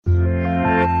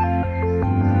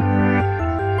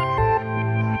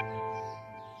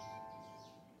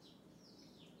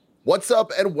What's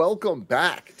up and welcome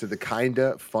back to the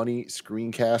Kinda Funny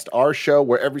Screencast, our show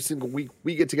where every single week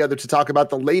we get together to talk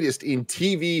about the latest in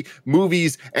TV,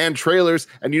 movies, and trailers.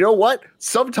 And you know what?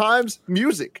 Sometimes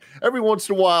music. Every once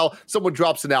in a while, someone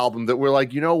drops an album that we're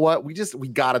like, you know what? We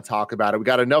got to talk about it. We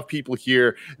got enough people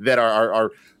here that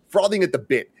are frothing at the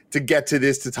bit to get to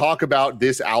this, to talk about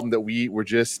this album that we were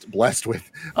just blessed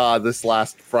with this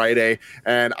last Friday.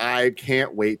 And I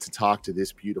can't wait to talk to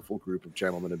this beautiful group of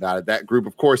gentlemen about it. That group,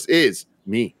 of course, is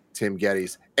me, Tim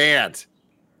Geddes, and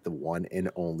the one and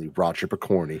only Roger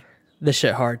Picorni. This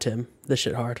shit hard, Tim. This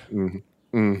shit hard.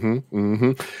 And,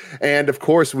 of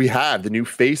course, we have the new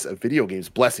face of video games,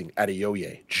 Blessing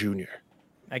Adeoye Jr.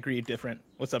 I agree, different.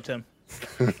 What's up, Tim?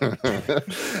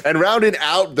 And rounding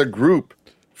out the group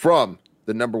from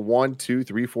the number 1, 2,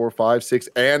 3, 4, 5, 6,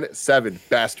 and 7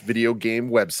 best video game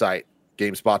website,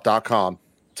 GameSpot.com,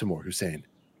 Timur Hussein.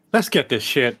 Let's get this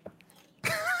shit.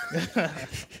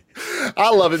 I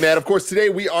love it, man. Of course, today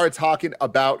we are talking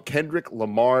about Kendrick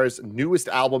Lamar's newest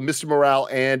album, Mr. Morale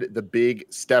and the Big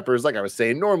Steppers. Like I was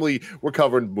saying, normally we're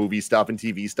covering movie stuff and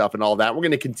TV stuff and all that. We're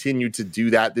going to continue to do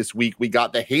that this week. We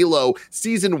got the Halo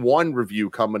Season 1 review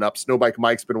coming up. Snowbike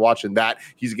Mike's been watching that.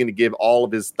 He's going to give all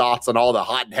of his thoughts on all the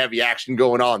hot and heavy action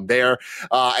going on there.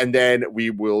 And then we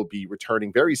will be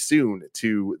returning very soon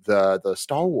to the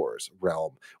Star Wars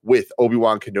realm with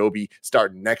Obi-Wan Kenobi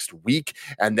starting next week.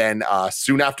 And then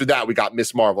soon after that, we got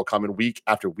Miss Marvel coming week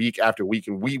after week after week,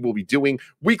 and we will be doing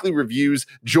weekly reviews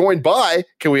joined by,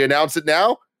 can we announce it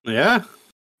now? Yeah.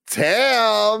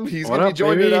 Tam, he's going to be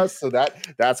joining baby? us. So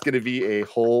that's going to be a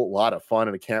whole lot of fun,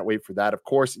 and I can't wait for that. Of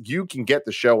course, you can get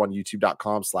the show on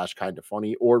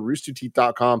youtube.com/kindafunny or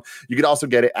roosterteeth.com. You can also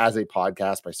get it as a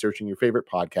podcast by searching your favorite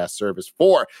podcast service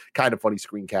for Kinda Funny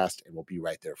Screencast, and we'll be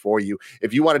right there for you.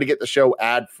 If you wanted to get the show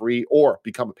ad-free or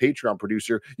become a Patreon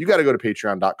producer, you got to go to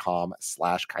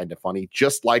patreon.com/kindafunny,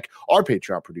 just like our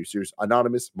Patreon producers,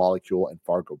 Anonymous, Molecule, and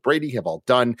Fargo Brady have all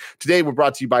done. Today, we're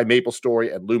brought to you by Maple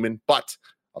Story and Lumen, but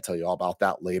I'll tell you all about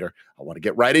that later. I want to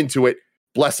get right into it.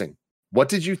 Blessing, what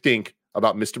did you think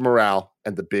about Mr. Morale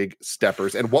and the Big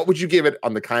Steppers? And what would you give it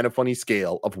on the Kinda Funny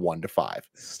scale of 1 to 5?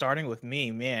 Starting with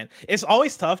me, man. It's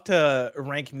always tough to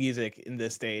rank music in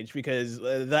this stage because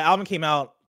the album came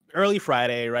out early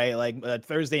Friday, right? Like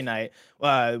Thursday night.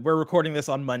 We're recording this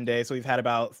on Monday, so we've had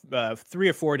about 3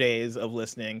 or 4 days of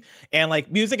listening. And like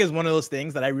music is one of those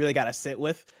things that I really got to sit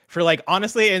with for like,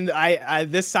 honestly, and I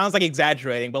this sounds like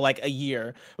exaggerating, but like a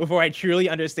year before I truly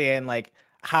understand like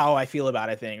how I feel about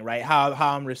a thing, right? How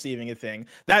I'm receiving a thing.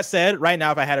 That said, right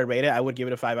now, if I had to rate it, I would give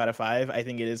it a 5 out of 5. I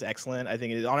think it is excellent. I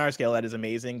think it is on our scale, that is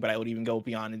amazing, but I would even go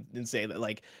beyond and say that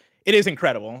like it is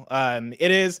incredible.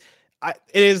 It is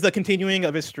the continuing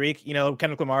of his streak. You know,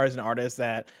 Kendrick Lamar is an artist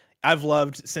that I've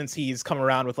loved since he's come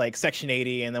around with like Section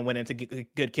 80 and then went into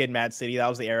Good Kid, Mad City. That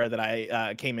was the era that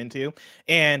I came into.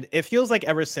 And it feels like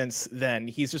ever since then,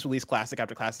 he's just released classic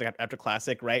after classic after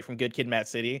classic, right? From Good Kid, Mad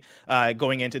City,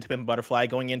 going into To Pimp a Butterfly,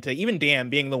 going into even Damn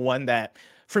being the one that,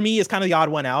 for me, is kind of the odd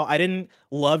one out. I didn't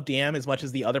love Damn as much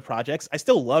as the other projects. I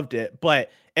still loved it, but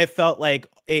it felt like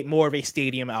more of a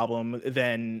stadium album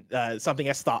than something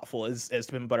as thoughtful as To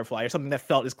Pimp a Butterfly, or something that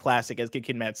felt as classic as Good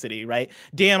Kid, Mad City, right?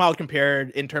 Damn, I would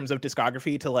compare in terms of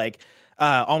discography to like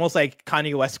almost like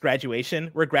Kanye West's Graduation,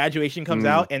 where Graduation comes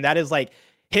out, and that is like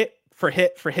hit for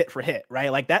hit for hit for hit,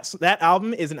 right? Like that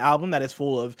album is an album that is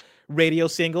full of radio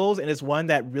singles, and it's one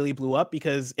that really blew up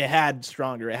because it had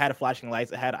Stronger, it had Flashing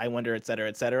Lights, it had I Wonder, et cetera,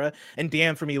 et cetera. And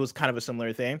Damn for me was kind of a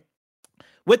similar thing.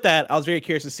 With that, I was very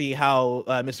curious to see how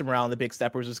Mr. Morale and the Big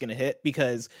Steppers was going to hit,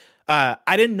 because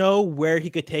I didn't know where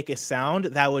he could take a sound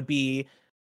that would be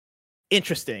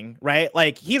interesting, right?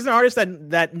 Like, he's an artist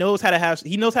that knows how to have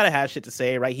shit to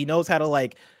say, right? He knows how to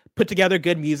like put together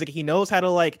good music. He knows how to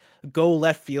like go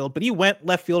left field, but he went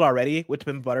left field already with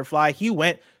Pimp a Butterfly. He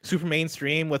went super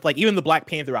mainstream with like even the Black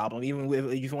Panther album, even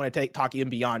if you want to talk even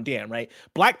beyond Damn, right?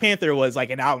 Black Panther was like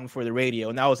an album for the radio,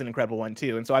 and that was an incredible one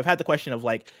too. And so I've had the question of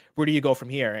like, where do you go from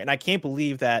here? And I can't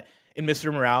believe that in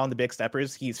Mr. Morale and the Big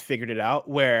Steppers, he's figured it out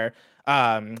where,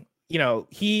 you know,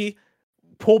 he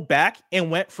pulled back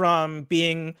and went from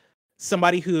being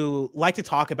somebody who liked to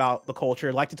talk about the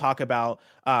culture, liked to talk about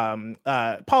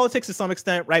politics to some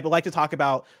extent, right? But liked to talk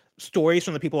about stories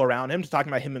from the people around him, to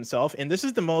talking about him himself. And this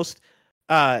is the most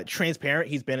transparent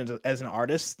he's been as an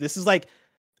artist. This is like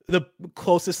the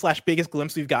closest / biggest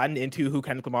glimpse we've gotten into who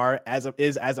Kendrick Lamar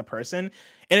is as a person.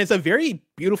 And it's a very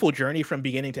beautiful journey from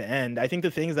beginning to end. I think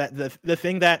the thing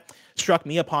that struck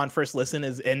me upon first listen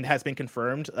is, and has been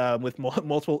confirmed with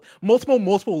multiple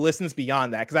listens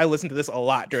beyond that, because I listened to this a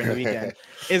lot during the weekend,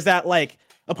 is that like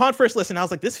upon first listen, I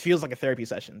was like, this feels like a therapy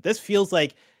session. This feels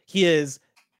like he is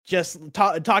just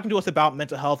talking to us about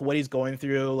mental health, what he's going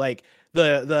through, like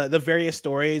the various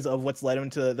stories of what's led him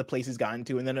to the place he's gotten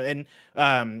to, and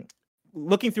then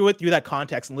looking through it through that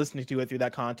context and listening to it through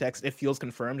that context, it feels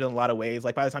confirmed in a lot of ways.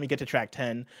 Like by the time you get to track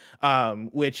 10,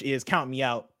 which is Count Me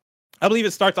Out, I believe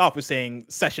it starts off with saying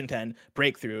session 10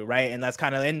 breakthrough, right? And that's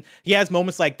kind of, and he has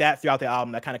moments like that throughout the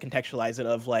album that kind of contextualize it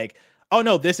of like, oh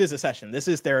no, this is a session, this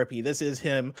is therapy, this is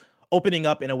him opening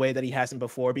up in a way that he hasn't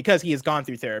before because he has gone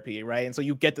through therapy, right? And so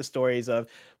you get the stories of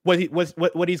what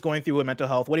he's going through with mental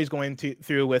health, what he's going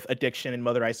through with addiction and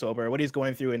Mother I Sober, what he's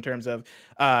going through in terms of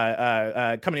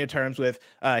coming to terms with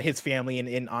his family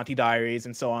in Auntie Diaries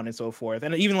and so on and so forth.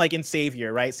 And even like in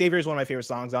Savior, right? Savior is one of my favorite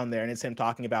songs on there, and it's him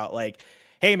talking about like,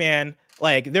 hey man,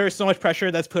 like there is so much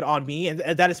pressure that's put on me and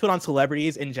that is put on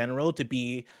celebrities in general to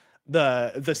be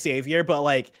the savior, but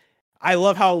like I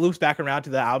love how it loops back around to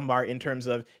the album art in terms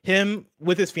of him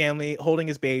with his family, holding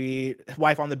his baby,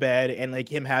 wife on the bed, and like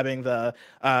him having the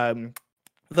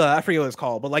I forget what it's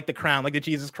called, but like the crown, like the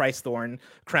Jesus Christ thorn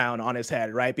crown on his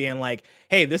head, right? Being like,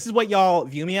 hey, this is what y'all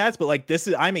view me as, but like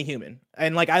I'm a human.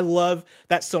 And like I love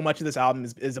that so much of this album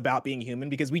is about being human,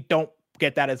 because we don't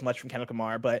get that as much from Kendrick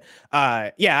Lamar. But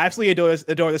yeah, I absolutely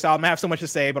adore this album. I have so much to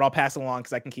say, but I'll pass it along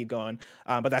because I can keep going.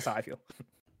 But that's how I feel.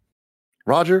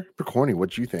 Roger Picorni,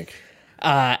 what do you think?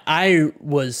 I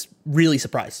was really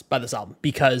surprised by this album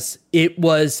because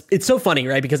it's so funny,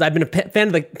 right? Because I've been a fan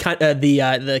of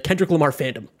the Kendrick Lamar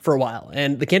fandom for a while,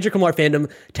 and the Kendrick Lamar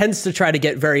fandom tends to try to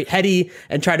get very heady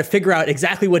and try to figure out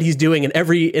exactly what he's doing in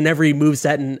every move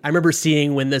set. And I remember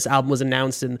seeing when this album was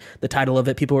announced and the title of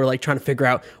it, people were like trying to figure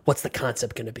out what's the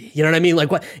concept going to be. You know what I mean?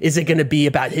 Like, what is it going to be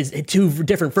about? His two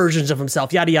different versions of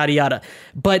himself, yada yada yada.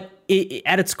 But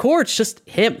at its core, it's just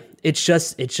him. It's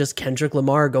just Kendrick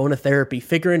Lamar going to therapy,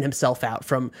 figuring himself out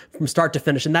from start to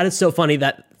finish. And that is so funny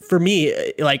that for me,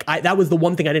 like that was the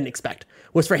one thing I didn't expect,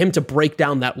 was for him to break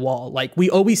down that wall. Like we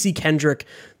always see Kendrick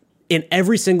in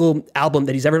every single album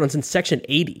that he's ever done since Section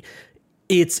 80.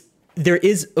 There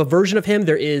is a version of him.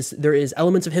 There is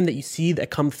elements of him that you see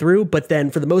that come through, but then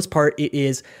for the most part, it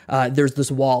is there's this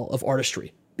wall of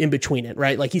artistry in between it,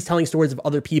 right? Like he's telling stories of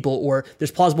other people, or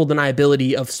there's plausible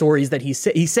deniability of stories that he's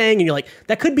saying, and you're like,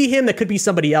 that could be him, that could be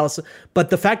somebody else. But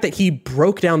the fact that he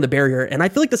broke down the barrier, and I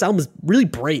feel like this album is really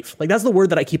brave. Like that's the word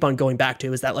that I keep on going back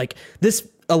to, is that like this,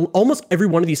 almost every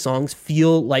one of these songs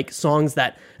feel like songs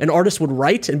that an artist would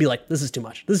write and be like, this is too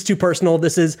much. This is too personal.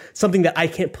 This is something that I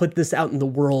can't put this out in the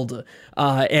world.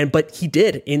 But he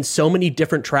did in so many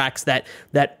different tracks that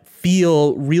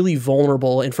feel really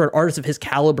vulnerable, and for an artist of his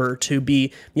caliber to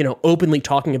be, openly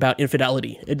talking about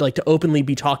infidelity, like to openly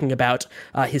be talking about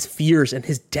his fears and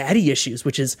his daddy issues,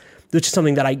 which is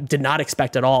something that I did not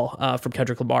expect at all from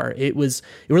Kendrick Lamar. It was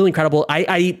really incredible.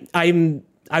 I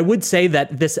would say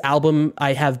that this album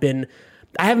I've been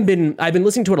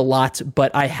listening to it a lot,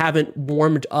 but I haven't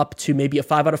warmed up to maybe a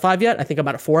 5 out of 5 yet. I think I'm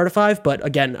at a 4 out of 5, but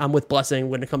again, I'm with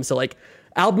Blessing when it comes to like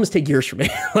albums take years for me.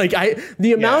 Like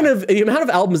the amount of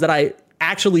albums that I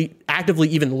actually actively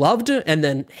even loved and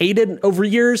then hated over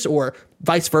years, or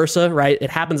vice versa, right? It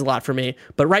happens a lot for me.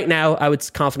 But right now I would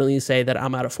confidently say that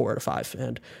I'm at a 4 out of 5.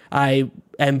 And I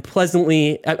am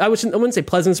pleasantly, I wouldn't say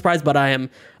pleasantly surprised, but I'm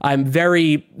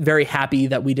very, very happy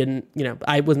that we didn't,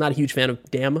 I was not a huge fan of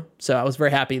Damn. So I was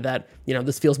very happy that,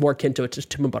 this feels more akin to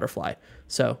Tim and Butterfly.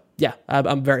 So yeah,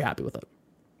 I'm very happy with it.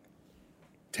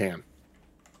 Tam.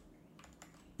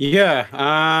 Yeah,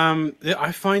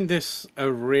 I find this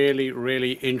a really,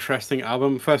 really interesting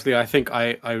album. Firstly, I think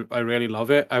I really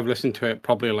love it. I've listened to it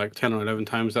probably like 10 or 11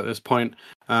 times at this point.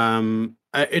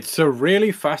 It's a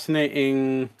really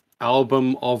fascinating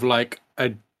album of like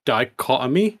a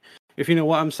dichotomy, if you know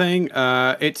what I'm saying.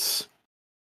 I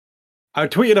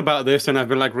tweeted about this and I've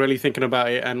been like really thinking about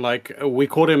it, and like we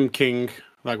called him King.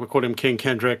 Like we called him King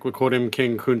Kendrick, we called him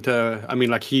King Kunta. I mean,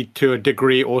 like he to a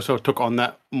degree also took on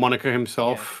that moniker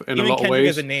himself in a lot of ways. Even Kendrick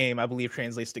as a name, I believe,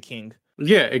 translates to king.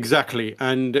 Yeah, exactly.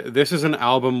 And this is an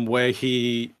album where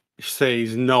he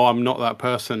says, no, I'm not that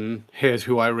person. Here's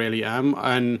who I really am.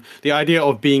 And the idea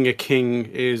of being a king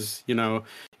is,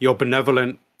 you're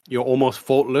benevolent, you're almost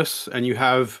faultless, and you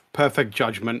have perfect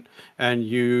judgment, and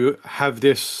you have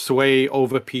this sway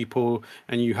over people,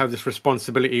 and you have this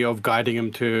responsibility of guiding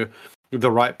them to the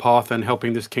right path and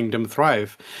helping this kingdom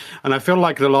thrive. And I feel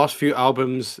like the last few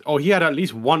albums, he had at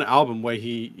least one album where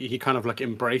he kind of like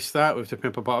embraced that with To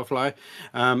Pimp a Butterfly.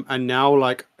 And now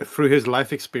like through his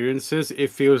life experiences, it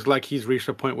feels like he's reached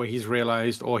a point where he's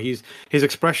realized, or his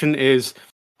expression is,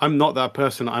 I'm not that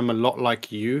person. I'm a lot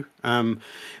like you.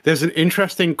 There's an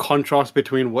interesting contrast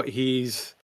between what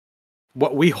he's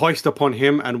what we hoist upon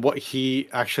him and what he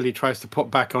actually tries to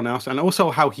put back on us, and also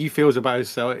how he feels about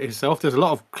himself. There's a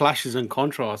lot of clashes and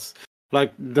contrasts.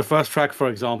 Like the first track, for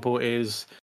example, is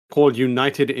called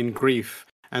United in Grief.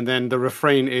 And then the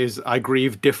refrain is, I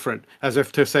grieve different, as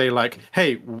if to say like,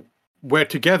 hey, we're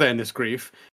together in this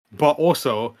grief, but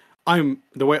also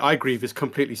the way I grieve is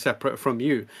completely separate from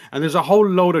you. And there's a whole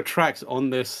load of tracks on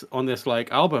this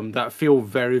like album that feel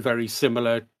very, very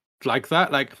similar like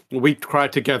that. Like We Cry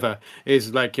Together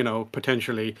is like,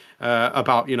 potentially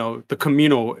about, the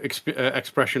communal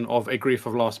expression of a grief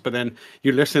of loss. But then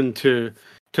you listen to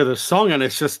the song and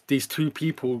it's just these two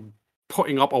people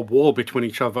putting up a wall between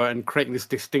each other and creating this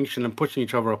distinction and pushing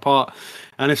each other apart.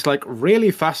 And it's like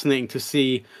really fascinating to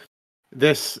see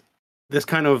this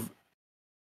kind of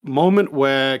moment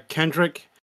where Kendrick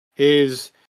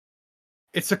it's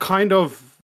a kind of,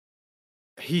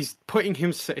 he's putting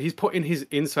his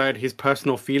inside, his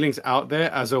personal feelings out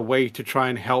there as a way to try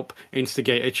and help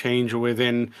instigate a change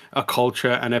within a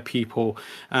culture and a people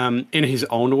in his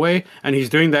own way. And he's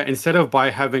doing that instead of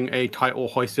by having a title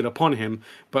hoisted upon him,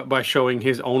 but by showing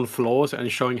his own flaws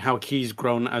and showing how he's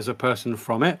grown as a person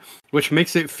from it, which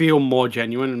makes it feel more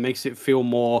genuine and makes it feel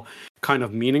more kind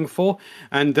of meaningful.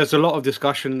 And there's a lot of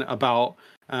discussion about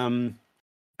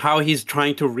how he's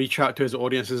trying to reach out to his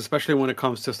audiences, especially when it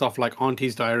comes to stuff like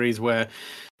Auntie's Diaries, where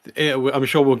I'm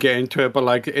sure we'll get into it, but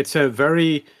like it's a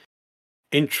very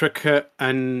intricate,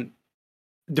 and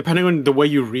depending on the way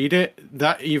you read it,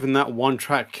 that one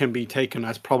track can be taken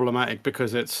as problematic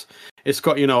because it's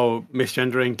got,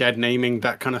 misgendering, dead naming,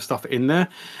 that kind of stuff in there.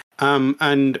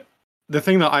 And the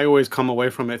thing that I always come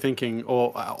away from it thinking,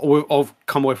 or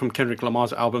come away from Kendrick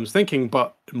Lamar's albums thinking,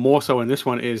 but more so in this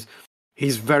one, is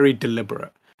he's very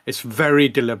deliberate. It's very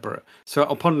deliberate. So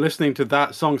upon listening to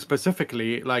that song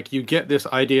specifically, like you get this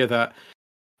idea that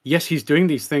yes, he's doing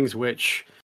these things which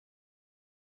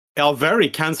are very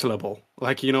cancelable.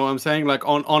 Like, you know what I'm saying? Like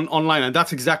on online. And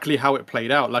that's exactly how it played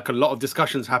out. Like a lot of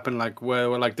discussions happen like where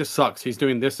we're like, this sucks. He's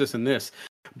doing this, this, and this.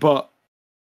 But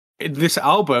in this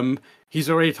album, he's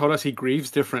already told us he grieves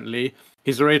differently.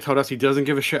 He's already told us he doesn't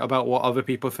give a shit about what other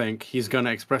people think. He's going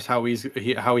to express how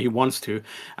he wants to.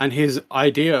 And his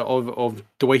idea of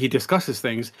the way he discusses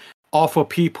things are for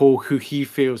people who he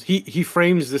feels... He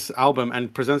frames this album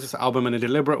and presents this album in a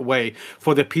deliberate way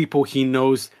for the people he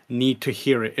knows need to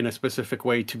hear it in a specific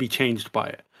way to be changed by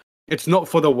it. It's not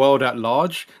for the world at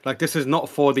large. Like, this is not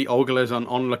for the oglers and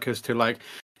onlookers to, like,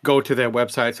 go to their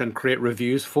websites and create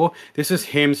reviews for. This is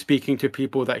him speaking to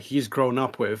people that he's grown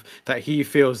up with, that he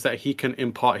feels that he can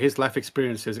impart his life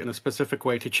experiences in a specific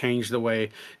way to change the way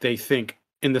they think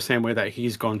in the same way that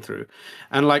he's gone through.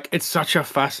 And like, it's such a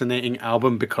fascinating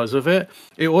album because of it.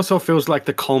 It also feels like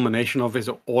the culmination of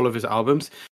all of his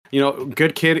albums. You know,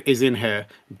 Good Kid is in here.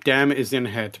 Damn is in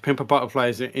here. To Pimp a Butterfly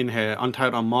is in here.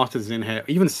 Untitled Unmastered is in here.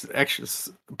 Even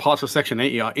parts of Section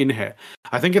 80 are in here.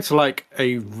 I think it's like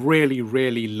a really,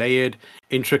 really layered,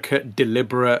 intricate,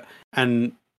 deliberate,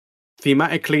 and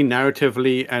thematically,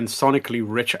 narratively, and sonically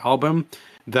rich album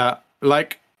that,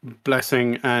 like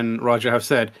Blessing and Roger have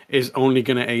said, is only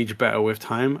going to age better with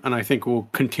time. And I think will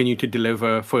continue to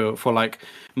deliver for like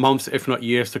months, if not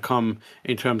years to come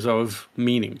in terms of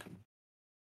meaning.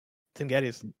 Tim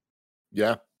Geddes.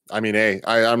 Yeah. I mean, hey,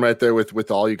 I'm right there with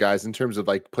all you guys in terms of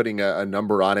like putting a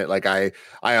number on it. Like I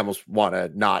almost want to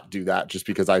not do that just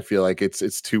because I feel like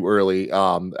it's too early.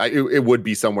 It would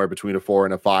be somewhere between a 4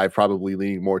 and a 5, probably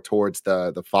leaning more towards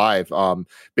the 5,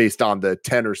 based on the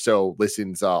 10 or so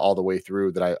listens all the way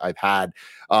through that I've had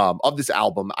of this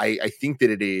album. I think that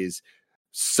it is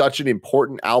such an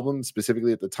important album,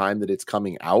 specifically at the time that it's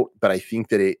coming out, but I think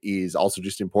that it is also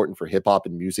just important for hip hop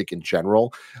and music in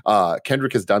general.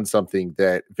 Kendrick has done something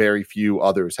that very few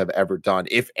others have ever done,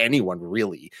 if anyone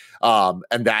really, and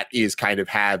that is kind of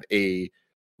have a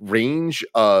range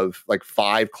of like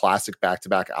 5 classic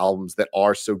back-to-back albums that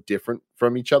are so different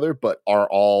from each other, but are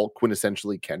all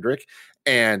quintessentially Kendrick.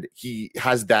 And he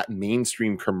has that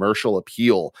mainstream commercial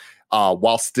appeal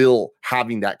while still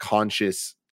having that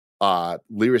conscious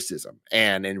lyricism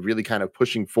and really kind of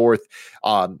pushing forth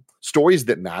stories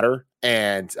that matter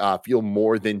and feel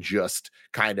more than just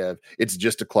kind of it's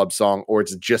just a club song or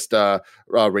it's just a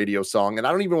radio song. And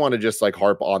I don't even want to just like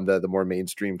harp on the more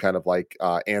mainstream kind of like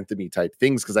anthem-y type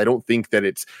things, because I don't think that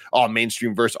it's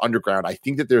mainstream versus underground. I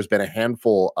think that there's been a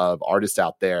handful of artists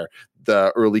out there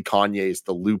the early Kanye's,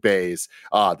 the Lupe's,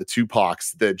 the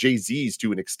Tupac's, the Jay-Z's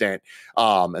to an extent,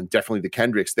 and definitely the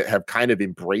Kendricks that have kind of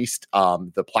embraced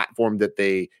the platform that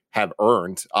they have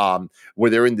earned, where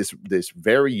they're in this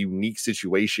very unique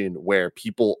situation where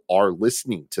people are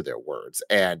listening to their words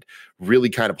and really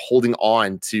kind of holding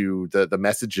on to the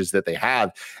messages that they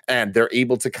have, and they're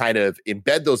able to kind of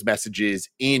embed those messages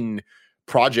in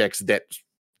projects that,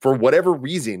 for whatever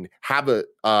reason, have a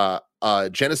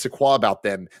je ne sais quoi about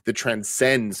them that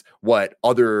transcends what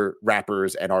other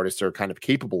rappers and artists are kind of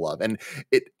capable of. And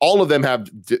all of them have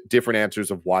different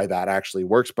answers of why that actually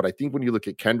works. But I think when you look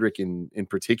at Kendrick in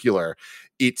particular,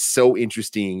 it's so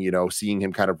interesting, you know, seeing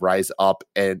him kind of rise up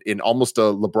and in almost a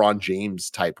LeBron James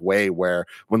type way, where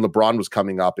when LeBron was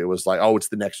coming up, it was like, oh, it's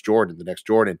the next Jordan, the next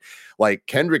Jordan. Like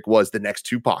Kendrick was the next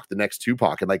Tupac, the next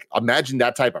Tupac. And like, imagine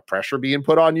that type of pressure being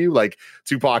put on you. Like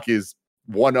Tupac is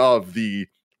one of the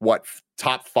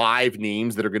top 5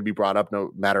 names that are going to be brought up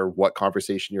no matter what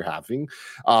conversation you're having.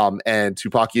 And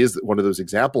Tupac is one of those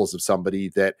examples of somebody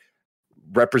that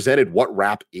represented what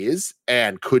rap is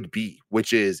and could be,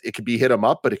 which is it could be hit 'em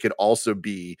up, but it could also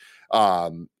be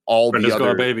all Brenda's the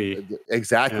other baby.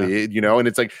 Exactly. You know, and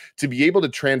it's like to be able to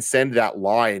transcend that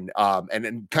line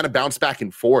and kind of bounce back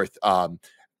and forth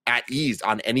at ease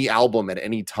on any album at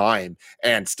any time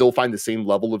and still find the same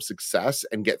level of success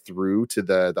and get through to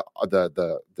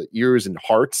the ears and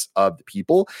hearts of the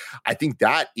people. I think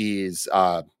that is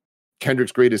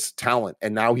Kendrick's greatest talent,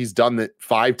 and now he's done that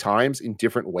 5 times in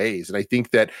different ways. And I think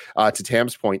that to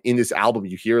Tam's point, in this album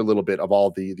you hear a little bit of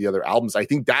all the other albums. I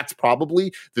think that's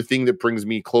probably the thing that brings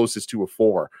me closest to a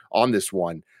 4 on this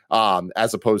one,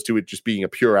 as opposed to it just being a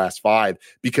pure ass 5,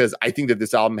 because I think that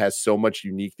this album has so much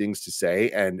unique things to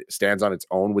say and stands on its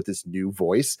own with this new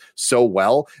voice so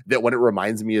well that when it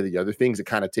reminds me of the other things, it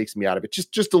kind of takes me out of it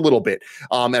just a little bit.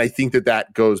 And I think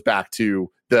that goes back to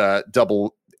the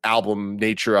double album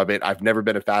nature of it. I've never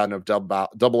been a fan of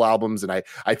double albums, and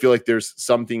I feel like there's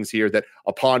some things here that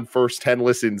upon first 10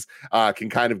 listens can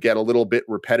kind of get a little bit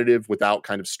repetitive without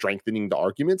kind of strengthening the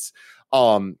arguments.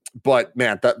 But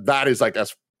man, that is like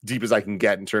as deep as I can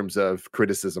get in terms of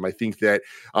criticism. I think that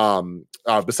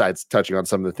besides touching on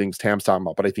some of the things Tam's talking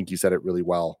about, but I think you said it really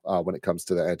well when it comes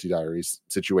to the Anti-Diaries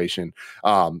situation,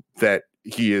 that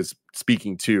he is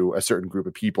speaking to a certain group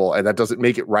of people, and that doesn't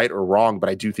make it right or wrong, but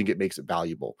I do think it makes it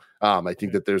valuable. I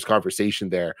think that there's conversation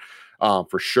there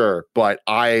for sure, but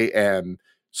I am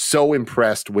so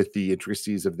impressed with the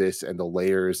intricacies of this and the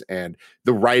layers, and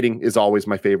the writing is always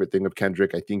my favorite thing of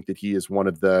Kendrick. I think that he is one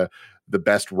of the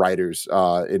best writers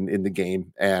in the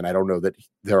game, and I don't know that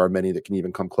there are many that can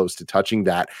even come close to touching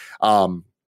that.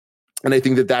 And I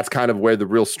think that that's kind of where the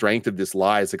real strength of this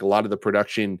lies. Like a lot of the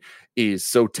production is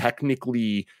so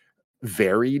technically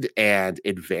varied and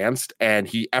advanced, and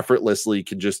he effortlessly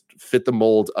can just fit the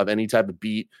mold of any type of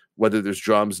beat, whether there's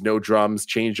drums, no drums,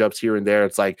 change ups here and there.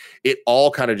 It's like it all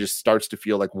kind of just starts to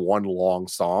feel like one long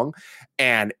song,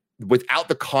 and without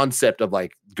the concept of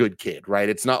like Good Kid, right?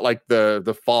 It's not like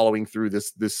the following through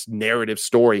this narrative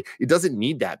story. It doesn't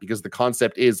need that, because the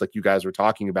concept is, like you guys were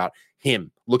talking about,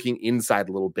 him looking inside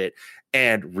a little bit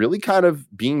and really kind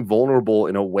of being vulnerable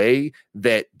in a way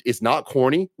that is not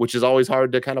corny, which is always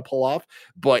hard to kind of pull off,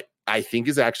 but I think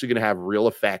is actually going to have real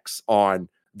effects on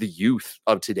the youth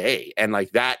of today. And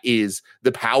like that is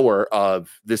the power of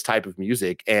this type of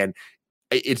music. And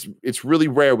it's really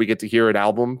rare we get to hear an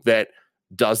album that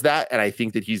does that, and I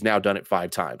think that he's now done it 5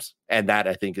 times, and that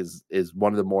I think is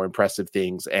one of the more impressive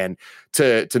things. And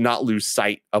to not lose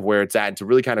sight of where it's at, and to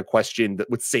really kind of question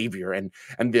with Savior and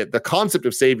the concept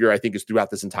of Savior, I think is throughout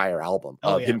this entire album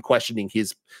of him questioning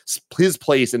his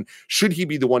place, and should he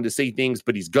be the one to say things,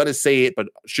 but he's gonna say it, but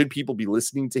should people be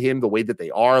listening to him the way that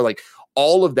they are? Like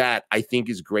all of that I think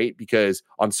is great, because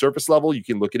on surface level you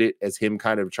can look at it as him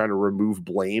kind of trying to remove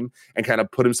blame and kind of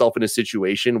put himself in a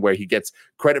situation where he gets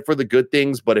credit for the good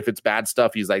things, but if it's bad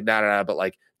stuff he's like nah, but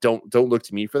like don't look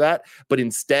to me for that. But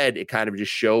instead it kind of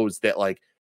just shows that like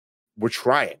we're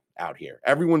trying out here,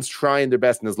 everyone's trying their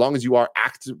best, and as long as you are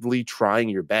actively trying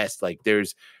your best, like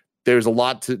there's a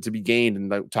lot to be gained. And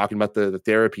like, talking about the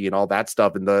therapy and all that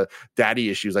stuff and the daddy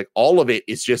issues, like all of it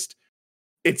is just,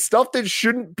 it's stuff that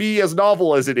shouldn't be as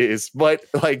novel as it is, but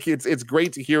like it's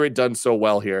great to hear it done so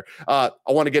well here. I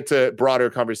want to get to broader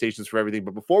conversations for everything,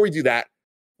 but before we do that,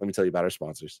 let me tell you about our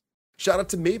sponsors. Shout out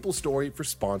to MapleStory for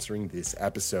sponsoring this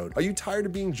episode. Are you tired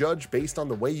of being judged based on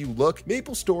the way you look?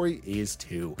 MapleStory is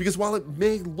too. Because while it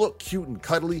may look cute and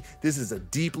cuddly, this is a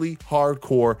deeply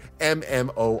hardcore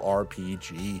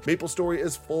MMORPG. MapleStory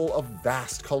is full of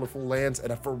vast, colorful lands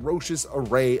and a ferocious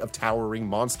array of towering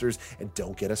monsters, and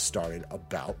don't get us started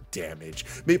about damage.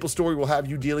 MapleStory will have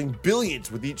you dealing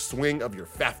billions with each swing of your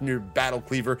Fafnir battle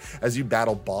cleaver as you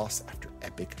battle boss after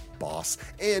epic boss,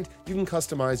 and you can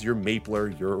customize your Mapler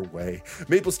your way.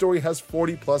 MapleStory has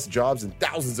 40 plus jobs and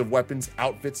thousands of weapons,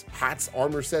 outfits, hats,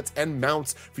 armor sets, and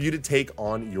mounts for you to take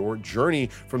on your journey,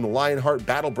 from the Lionheart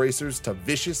battle bracers to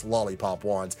vicious lollipop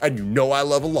wands. And you know I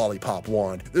love a lollipop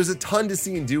wand. There's a ton to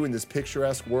see and do in this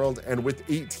picturesque world, and with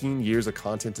 18 years of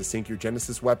content to sink your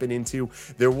Genesis weapon into,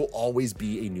 there will always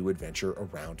be a new adventure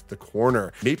around the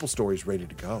corner. MapleStory's ready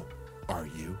to go. Are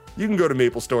you? You can go to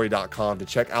maplestory.com to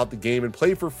check out the game and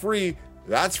play for free.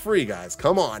 That's free, guys.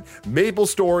 Come on.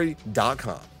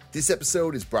 maplestory.com. This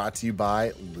episode is brought to you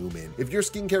by Lumen. If your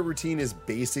skincare routine is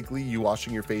basically you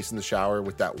washing your face in the shower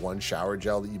with that one shower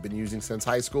gel that you've been using since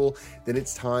high school, then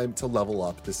it's time to level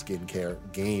up the skincare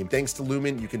game. Thanks to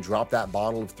Lumen, you can drop that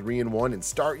bottle of 3-in-1 and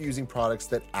start using products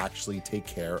that actually take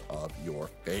care of your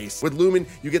face. With Lumen,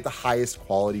 you get the highest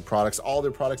quality products. All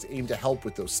their products aim to help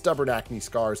with those stubborn acne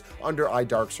scars, under eye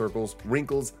dark circles,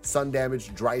 wrinkles, sun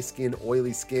damage, dry skin,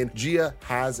 oily skin. Gia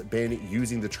has been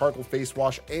using the charcoal face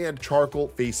wash and charcoal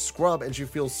face scrub, and she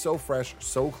feels so fresh,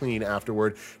 so clean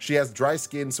afterward. She has dry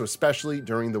skin, so especially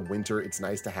during the winter, it's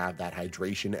nice to have that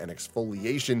hydration and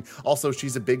exfoliation. Also,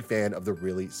 she's a big fan of the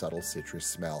really subtle citrus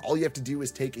smell. All you have to do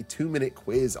is take a 2-minute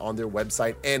quiz on their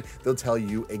website, and they'll tell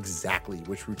you exactly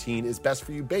which routine is best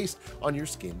for you based on your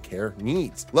skincare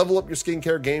needs. Level up your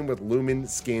skincare game with Lumen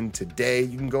Skin today.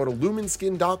 You can go to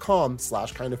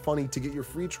lumenskin.com/kindafunny to get your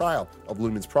free trial of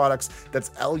Lumen's products.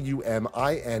 That's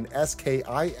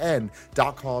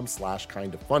luminskin.com/kindafunny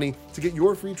to get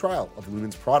your free trial of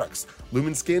Lumen's products.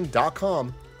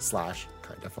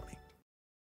 lumenskin.com/kindafunny.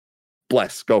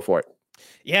 Bless, go for it.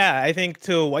 Yeah, I think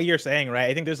to what you're saying, right?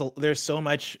 I think there's so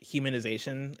much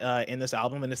humanization in this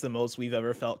album, and it's the most we've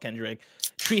ever felt Kendrick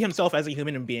treat himself as a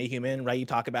human and be a human, right? You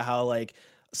talk about how like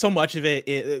so much of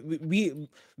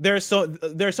there's so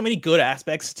many good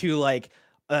aspects to like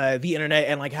the internet,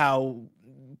 and like how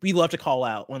we love to call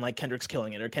out when like Kendrick's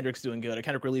killing it, or Kendrick's doing good, or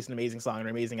Kendrick released an amazing song or an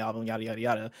amazing album, yada yada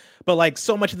yada. But like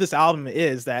so much of this album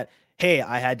is that, hey,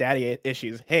 I had daddy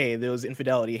issues. Hey, there was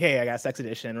infidelity. Hey, I got sex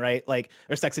addiction, right? Like,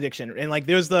 or sex addiction. And like,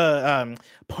 there's the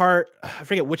part, I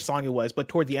forget which song it was, but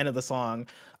toward the end of the song,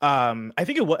 I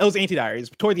think it was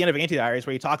Anti-Diaries, toward the end of Anti-Diaries,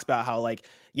 where he talks about how like,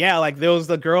 yeah, like there was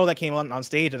the girl that came on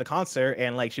stage at a concert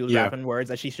and like she was rapping words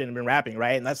that she shouldn't have been rapping,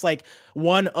 right? And that's like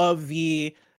one of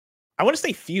the, I want to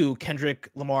say few Kendrick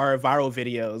Lamar viral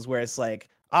videos where it's like,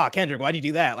 Kendrick, why'd you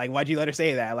do that? Like, why'd you let her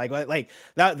say that? Like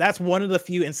that's one of the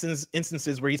few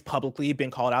instances where he's publicly been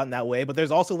called out in that way. But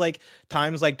there's also like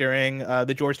times like during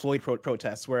the George Floyd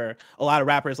protests where a lot of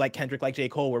rappers like Kendrick, like J.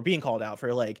 Cole, were being called out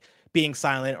for like being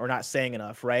silent or not saying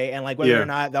enough, right? And like whether or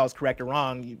not that was correct or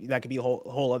wrong, that could be a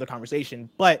whole other conversation.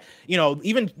 But you know,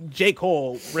 even J.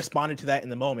 Cole responded to that in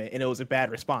the moment, and it was a bad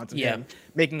response. And then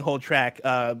making a whole track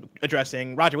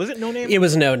addressing Roger. Was it No Name? It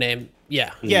was No Name.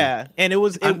 Yeah, and it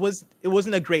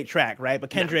wasn't a great track, right? But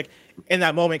Kendrick in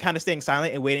that moment kind of staying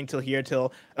silent and waiting until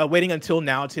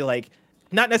now to like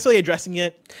not necessarily addressing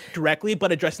it directly,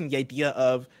 but addressing the idea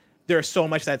of there's so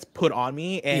much that's put on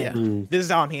me, and this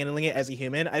is how I'm handling it as a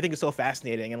human. I think it's so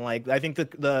fascinating, and like I think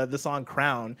the song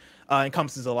Crown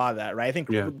encompasses a lot of that, right? I think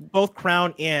both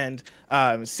Crown and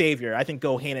Savior, I think,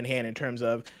 go hand in hand in terms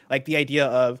of like the idea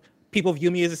of people view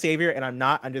me as a savior, and I'm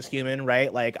not. I'm just human,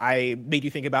 right? Like I made you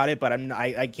think about it, but I'm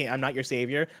not your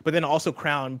savior. But then also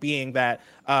Crown being that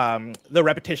the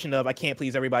repetition of I can't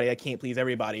please everybody,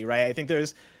 right? I think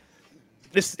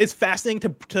it's fascinating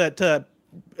to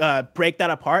break that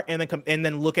apart and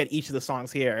then look at each of the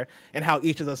songs here and how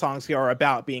each of the songs here are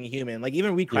about being human. Like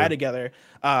even We Cry Together,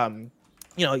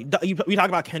 you know, we talk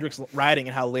about Kendrick's writing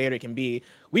and how layered it can be.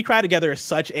 We Cry Together is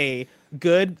such a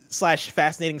good /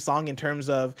 fascinating song in terms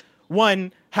of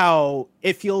one, how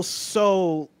it feels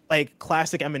so like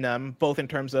classic Eminem, both in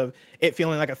terms of it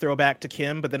feeling like a throwback to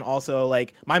Kim, but then also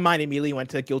like my mind immediately went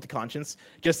to Guilty Conscience,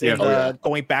 just in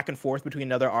going back and forth between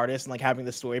another artist and like having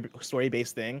the story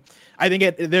based thing. I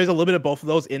think there's a little bit of both of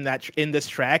those in this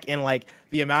track, and like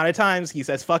the amount of times he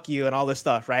says "fuck you" and all this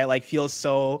stuff, right? Like feels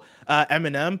so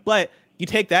Eminem, but you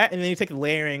take that and then you take the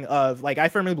layering of like I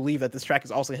firmly believe that this track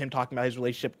is also him talking about his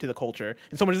relationship to the culture,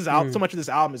 and so much of this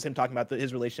album is him talking about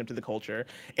his relationship to the culture.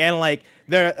 And like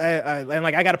and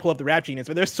like I got to pull up the Rap Genius,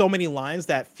 but there's so many lines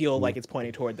that feel like it's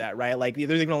pointing toward that, right? Like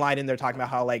there's even a line in there talking about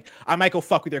how like I might go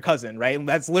fuck with your cousin, right? And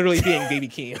that's literally being Baby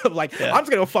Keem. Like I'm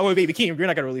just gonna go fuck with Baby Keem. You're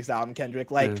not gonna release the album,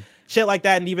 Kendrick. Like shit like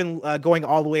that, and even going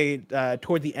all the way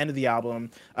toward the end of the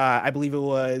album, I believe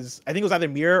I think it was either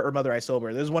Mirror or Mother I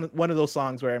Sober. There's one of those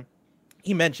songs where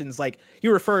he mentions like he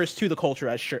refers to the culture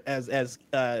as she/her,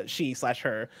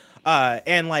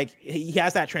 and like he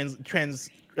has that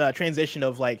transition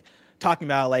of like talking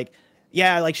about like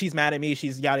yeah, like she's mad at me,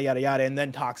 she's yada yada yada, and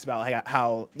then talks about like,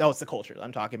 how no, it's the culture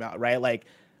I'm talking about, right? Like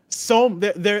so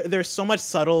there's so much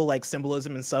subtle like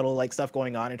symbolism and subtle like stuff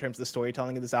going on in terms of the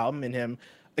storytelling of this album, and him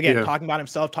again talking about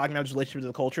himself, talking about his relationship to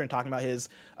the culture, and talking about his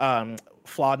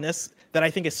flawedness that I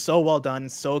think is so well done,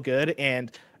 so good,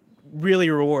 and really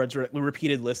rewards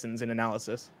repeated listens and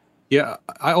analysis. Yeah,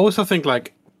 I also think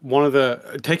like one of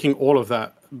the taking all of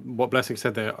that, what Blessing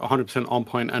said there, 100% on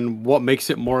point, and what makes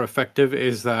it more effective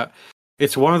is that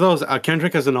it's one of those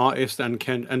Kendrick as an artist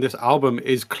and this album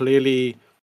is clearly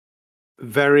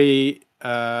very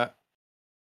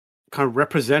kind of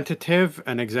representative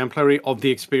and exemplary of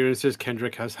the experiences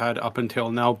Kendrick has had up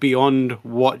until now, beyond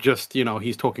what just, you know,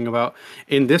 he's talking about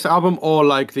in this album or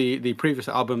like the previous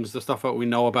albums, the stuff that we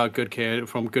know about Good Kid and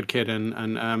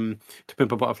To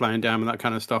Pimp a Butterfly and Damn and that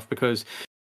kind of stuff, because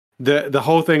the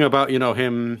whole thing about, you know,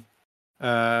 him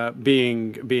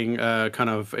being kind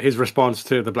of his response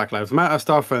to the Black Lives Matter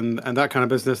stuff and that kind of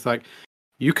business, like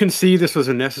you can see this was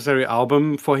a necessary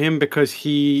album for him because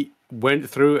he went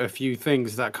through a few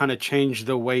things that kind of changed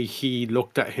the way he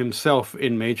looked at himself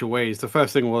in major ways. The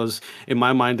first thing was, in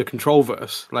my mind, the control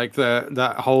verse. Like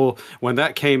that whole, when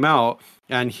that came out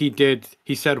and he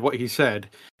said what he said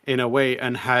in a way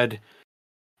and had,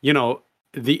 you know,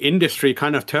 the industry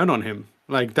kind of turn on him.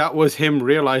 Like that was him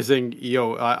realizing,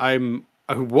 I'm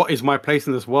what is my place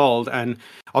in this world? And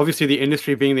obviously the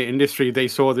industry being the industry, they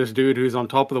saw this dude who's on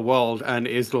top of the world and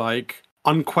is like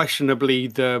unquestionably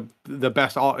the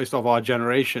best artist of our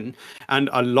generation, and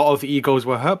a lot of egos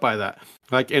were hurt by that.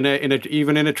 Like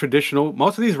even in a traditional,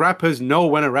 most of these rappers know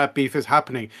when a rap beef is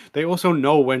happening. They also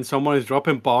know when someone is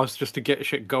dropping bars just to get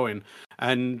shit going,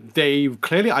 and they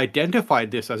clearly identified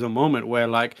this as a moment where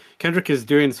like Kendrick is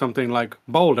doing something like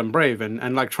bold and brave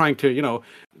and like trying to, you know,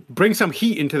 bring some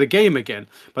heat into the game again.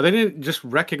 But they didn't just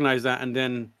recognize that and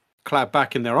then clap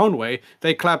back in their own way.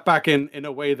 They clap back in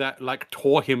a way that like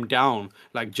tore him down,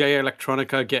 like Jay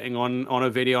Electronica getting on a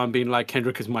video and being like,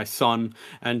 Kendrick is my son,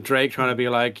 and Drake trying to be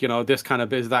like, you know, this kind of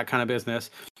that kind of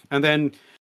business. And then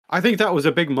I think that was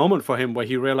a big moment for him where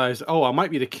he realized, oh, I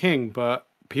might be the king, but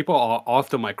people are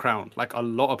after my crown. Like a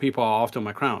lot of people are after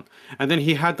my crown. And then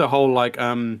he had the whole like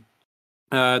the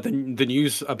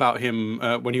news about him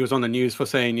when he was on the news for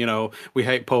saying, you know, we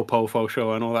hate Po for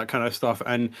sure and all that kind of stuff,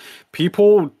 and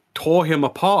people tore him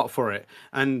apart for it.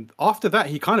 And after that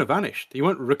he kind of vanished. He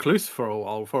went recluse for a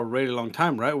while, for a really long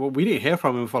time, right? Well, we didn't hear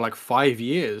from him for like 5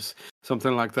 years,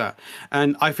 something like that.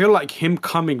 And I feel like him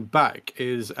coming back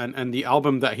is and the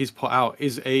album that he's put out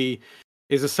is a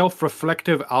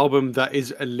self-reflective album that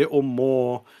is a little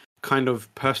more kind of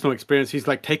personal experience. He's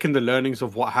like taken the learnings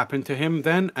of what happened to him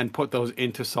then and put those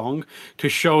into song to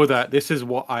show that this is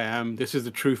what I am, this is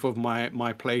the truth of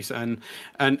my place. And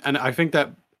I think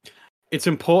that it's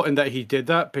important that he did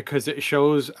that because it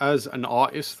shows as an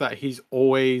artist that he's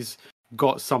always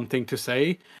got something to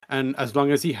say, and as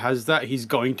long as he has that, he's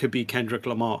going to be Kendrick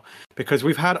Lamar. Because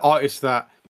we've had artists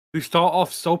who start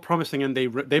off so promising and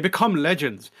they become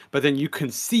legends, but then you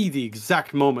can see the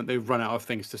exact moment they've run out of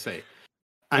things to say.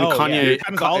 And Kanye, it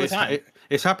happens all the time.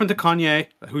 It's happened to Kanye,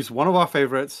 who's one of our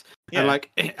favorites. Yeah. And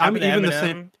like, I'm even Eminem. The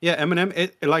same. Yeah, Eminem.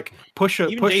 It like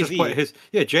Pusha put his.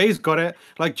 Yeah, Jay's got it.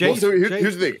 Like Jay. Well, so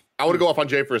here's the thing. I want to go off on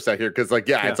Jay for a sec here because, like,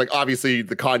 it's like obviously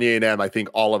the Kanye and M. I think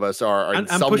all of us are in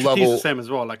some Pusha level. T's the same as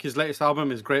well. Like his latest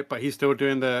album is great, but he's still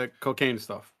doing the cocaine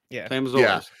stuff. Yeah, same as always.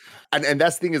 Yeah, and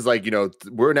that's the thing is like, you know,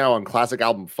 we're now on classic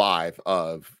album 5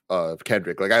 of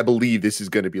Kendrick. Like I believe this is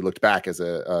going to be looked back as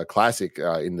a classic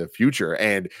in the future.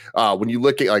 And when you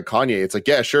look at like Kanye, it's like,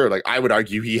 yeah, sure. Like I would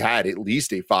argue he had at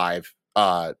least a 5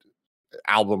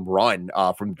 album run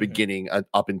from the beginning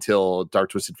up until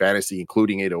Dark Twisted Fantasy,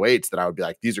 including 808s, that I would be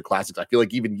like, these are classics. I feel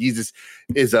like even Yeezus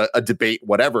is a debate,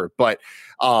 whatever. But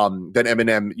then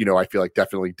Eminem, you know, I feel like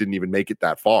definitely didn't even make it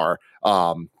that far.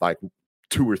 Like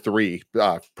two or three,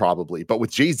 probably. But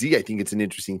with Jay-Z, I think it's an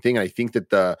interesting thing. And I think that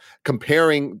the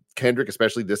comparing Kendrick,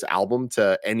 especially this album,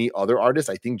 to any other artist,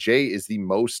 I think Jay is the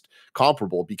most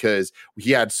comparable because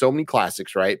he had so many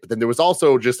classics, right? But then there was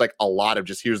also just like a lot of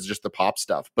here's just the pop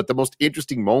stuff. But the most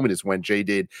interesting moment is when Jay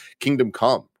did Kingdom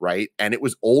Come, right? And it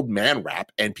was old man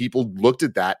rap, and people looked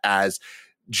at that as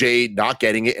Jay not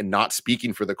getting it and not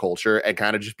speaking for the culture and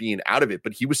kind of just being out of it.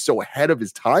 But he was so ahead of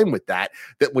his time with that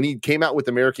when he came out with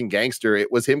American Gangster,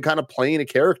 it was him kind of playing a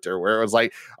character where it was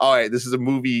like, all right, this is a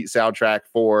movie soundtrack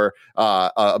for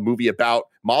a movie about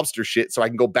mobster shit, so I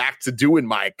can go back to doing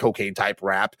my cocaine type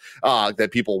rap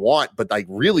that people want. But like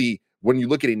really, when you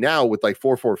look at it now with like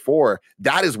 444,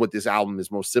 that is what this album is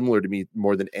most similar to me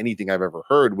more than anything I've ever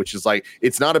heard, which is like,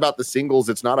 it's not about the singles.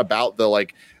 It's not about the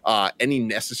like any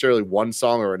necessarily one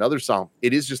song or another song.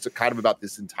 It is just kind of about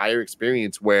this entire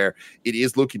experience where it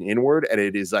is looking inward, and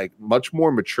it is like much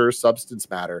more mature substance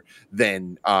matter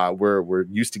than we're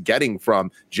used to getting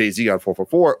from Jay-Z on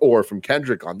 444 or from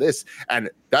Kendrick on this. And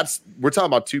we're talking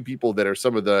about two people that are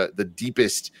some of the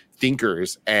deepest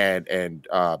thinkers and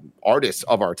artists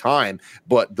of our time,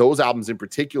 but those albums in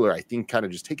particular, I think, kind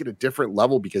of just take it a different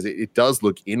level because it does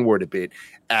look inward a bit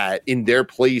in their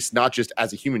place, not just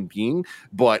as a human being,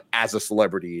 but as a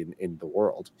celebrity in the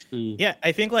world. Yeah,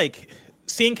 I think like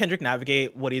seeing Kendrick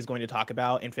navigate what he's going to talk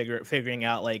about and figuring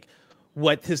out like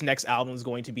what his next album is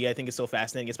going to be, I think is so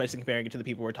fascinating, especially comparing it to the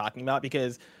people we're talking about.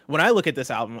 Because when I look at this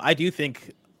album, I do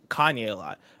think Kanye a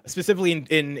lot, specifically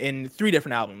in three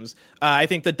different albums. I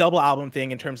think the double album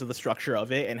thing in terms of the structure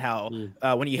of it and how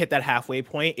when you hit that halfway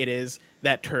point, it is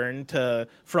that turn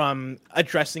from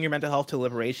addressing your mental health to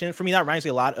liberation. For me, that reminds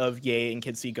me a lot of Ye and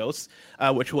Kids See Ghosts,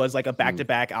 which was like a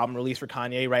back-to-back album release for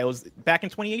Kanye, right? It was back in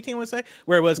 2018, I would say,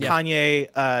 where it was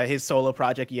Kanye, his solo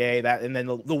project, Ye, and then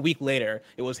the week later,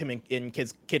 it was him and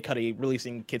Kid Cudi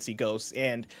releasing Kids See Ghosts.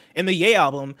 And in the Ye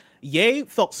album, Ye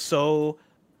felt so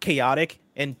chaotic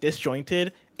and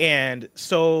disjointed and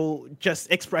so just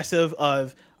expressive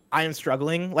of I am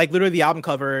struggling. Like literally the album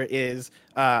cover is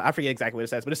I forget exactly what it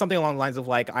says, but it's something along the lines of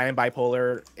like I am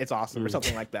bipolar, it's awesome, or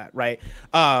something like that, right?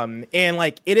 And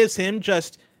like it is him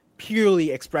just purely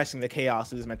expressing the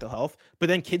chaos of his mental health. But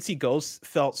then Kids See Ghosts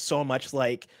felt so much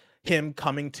like him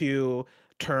coming to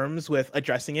terms with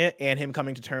addressing it and him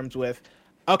coming to terms with,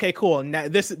 okay, cool, now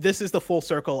this is the full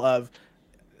circle of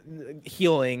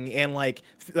healing and like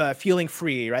feeling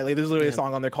free, right? Like there's literally a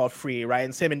song on there called Free, right?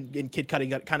 And Sam and Kid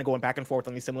Cudi kind of going back and forth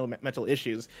on these similar mental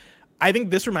issues. I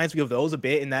think this reminds me of those a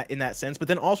bit in that sense, but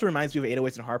then also reminds me of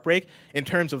 808s and Heartbreak in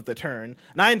terms of the turn,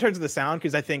 not in terms of the sound,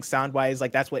 because I think sound wise,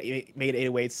 like that's what made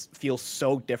 808s feel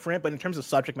so different. But in terms of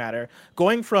subject matter,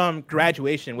 going from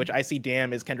Graduation, which I see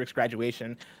damn is Kendrick's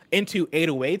Graduation, into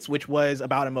 808s, which was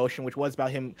about emotion, which was about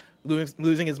him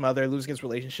losing his mother, losing his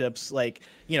relationships, like,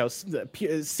 you know,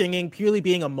 singing, purely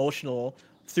being emotional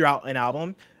throughout an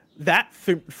album. That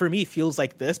for me feels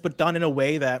like this, but done in a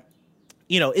way that,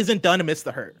 you know, isn't done amidst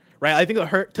the hurt. Right, I think the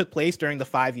hurt took place during the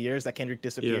 5 years that Kendrick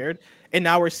disappeared, and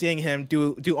now we're seeing him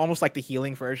do almost like the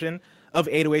healing version of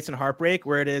 808s and Heartbreak,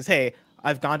 where it is, hey,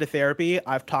 I've gone to therapy,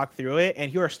 I've talked through it, and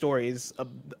here are stories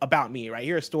about me, right?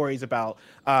 Here are stories about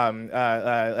my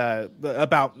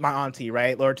auntie,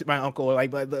 right, or my uncle, or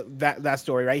like that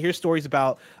story, right? Here's stories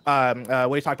about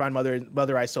what he talked about in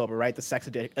Mother I Sober, right? The sex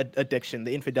addiction,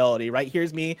 the infidelity, right?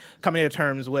 Here's me coming to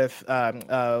terms with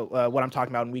what I'm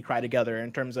talking about when We Cry Together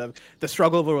in terms of the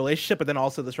struggle of a relationship, but then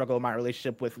also the struggle of my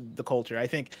relationship with the culture. I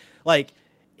think like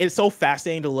it's so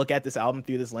fascinating to look at this album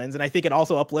through this lens, and I think it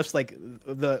also uplifts like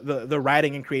the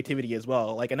writing and creativity as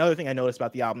well. Like another thing I noticed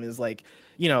about the album is like,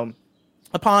 you know,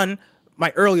 upon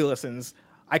my early listens,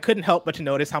 I couldn't help but to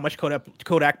notice how much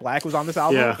Kodak Black was on this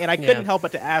album, and I couldn't help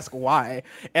but to ask why.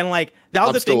 And like that was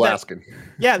I'm the thing still that, asking.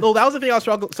 Yeah, well, that was the thing I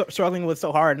was struggling with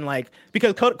so hard, and like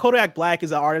because Kodak Black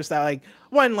is an artist that like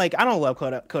one, like I don't love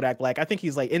Kodak Black. I think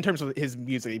he's like in terms of his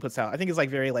music he puts out, I think it's like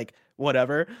very like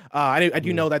whatever. I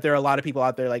do know that there are a lot of people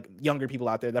out there, like younger people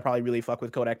out there, that probably really fuck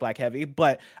with Kodak Black heavy.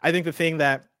 But I think the thing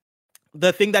that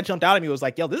jumped out at me was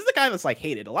like, yo, this is the guy that's like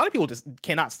hated. A lot of people just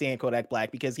cannot stand Kodak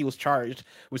Black because he was charged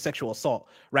with sexual assault,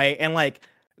 right? And like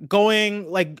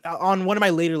going like on one of my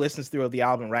later listens through of the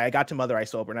album, right, I got to Mother I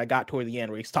Sober, and I got toward the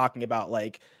end where he's talking about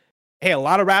like, hey, a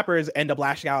lot of rappers end up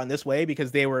lashing out in this way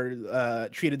because they were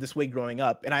treated this way growing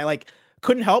up. And I like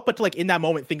couldn't help but to like in that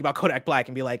moment think about Kodak Black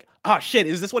and be like, oh shit,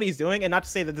 is this what he's doing? And not to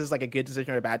say that this is like a good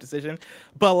decision or a bad decision,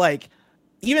 but like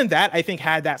even that I think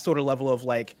had that sort of level of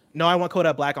like, no, I want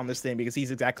Kodak Black on this thing because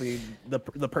he's exactly the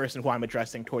person who I'm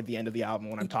addressing toward the end of the album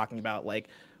when I'm talking about like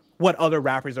what other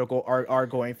rappers are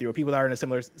going through, or people that are in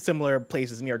a similar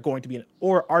place as me are going to be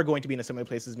in a similar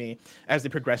place as me as they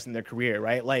progress in their career,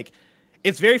 right? Like,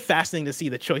 it's very fascinating to see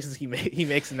the choices he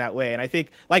makes in that way. And I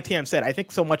think, like Tam said, I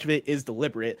think so much of it is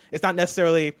deliberate. It's not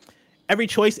necessarily, every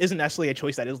choice isn't necessarily a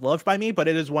choice that is loved by me, but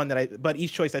it is one that but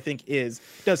each choice I think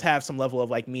does have some level of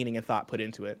like meaning and thought put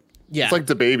into it. Yeah. It's like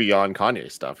the baby on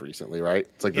Kanye stuff recently, right?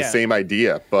 It's like the same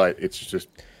idea, but it's just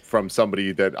from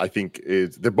somebody that I think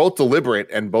they're both deliberate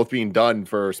and both being done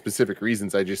for specific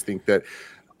reasons. I just think that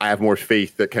I have more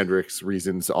faith that Kendrick's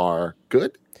reasons are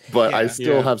good, but I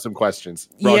still have some questions.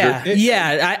 Roger?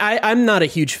 I'm not a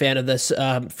huge fan of this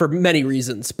for many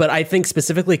reasons, but I think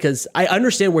specifically because I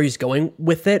understand where he's going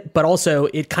with it, but also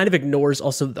it kind of ignores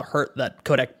also the hurt that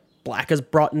Kodak Black has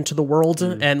brought into the world,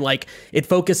 and like it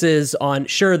focuses on,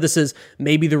 sure, this is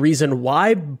maybe the reason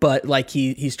why, but like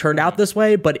he's turned out this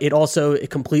way, but it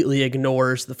completely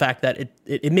ignores the fact that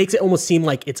it makes it almost seem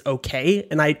like it's okay.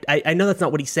 And I know that's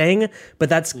not what he's saying, but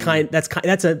that's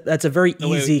a very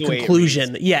easy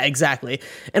conclusion. Yeah, exactly.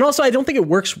 And also I don't think it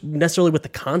works necessarily with the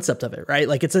concept of it, right?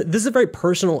 Like this is a very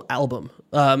personal album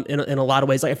in a lot of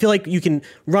ways. Like I feel like you can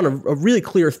run a really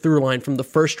clear through line from the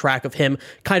first track of him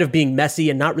kind of being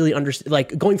messy and not really understand,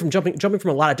 like going from jumping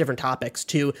from a lot of different topics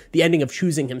to the ending of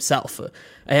choosing himself.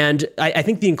 And I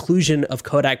think the inclusion of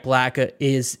Kodak Black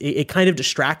it kind of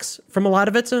distracts from a lot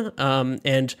of it.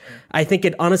 And I think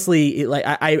it honestly,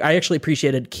 I actually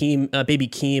appreciated Baby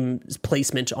Keem's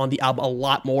placement on the album a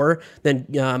lot more than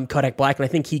Kodak Black. And I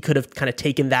think he could have kind of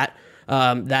taken that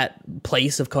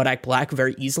place of Kodak Black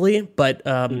very easily, but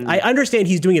I understand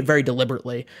he's doing it very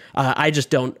deliberately. I just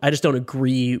don't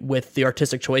agree with the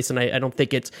artistic choice, and I don't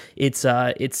think it's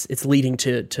leading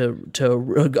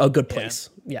to a good place.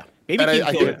 Yeah. Baby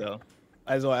Keem killed it though.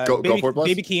 As well, go for it,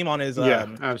 Baby Keem on his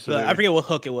absolutely. I forget what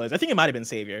hook it was. I think it might have been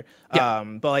Savior.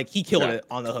 But like he killed it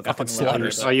on the hook. I fucking loved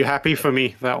it. Are you happy for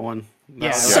me? That one.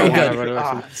 Yeah, so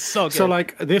good. So good. So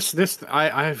like this,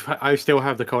 I still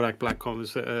have the Kodak Black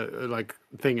comms like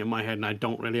thing in my head, and I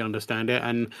don't really understand it.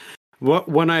 And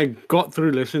when I got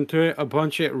through listening to it a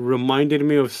bunch, it reminded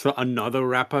me of another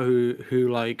rapper who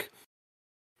like,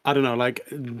 I don't know, like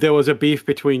there was a beef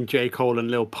between J. Cole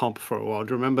and Lil Pump for a while. Do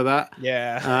you remember that?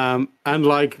 Yeah. And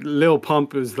like Lil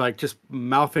Pump was like just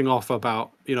mouthing off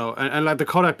about, and like the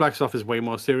Kodak Black stuff is way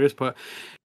more serious, but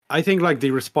I think like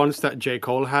the response that J.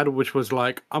 Cole had, which was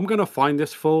like, I'm going to find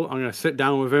this fool, I'm going to sit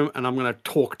down with him and I'm going to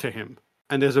talk to him.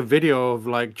 And there's a video of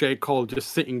like J. Cole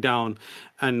just sitting down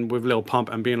and with Lil Pump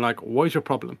and being like, what is your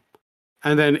problem?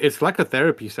 And then it's like a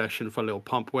therapy session for Lil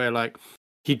Pump where like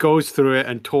he goes through it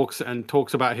and talks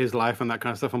about his life and that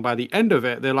kind of stuff. And by the end of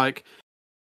it, they're like,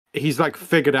 he's like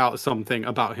figured out something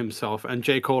about himself. And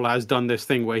J. Cole has done this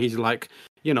thing where he's like,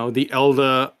 the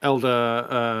elder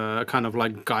kind of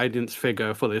like guidance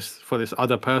figure for this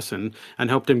other person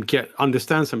and helped him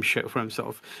understand some shit for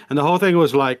himself. And the whole thing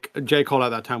was like, J. Cole at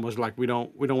that time was like, we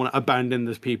don't want to abandon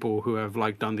these people who have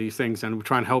like done these things, and we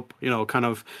try and help, kind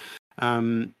of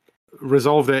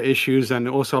resolve their issues and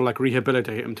also like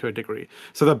rehabilitate them to a degree.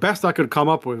 So the best I could come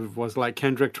up with was like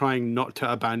Kendrick trying not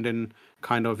to abandon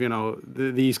kind of,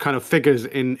 these kind of figures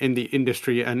in the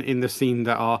industry and in the scene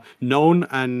that are known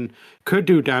and could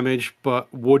do damage,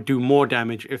 but would do more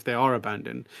damage if they are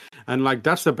abandoned. And like,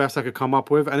 that's the best I could come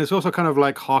up with. And it's also kind of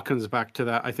like harkens back to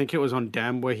that. I think it was on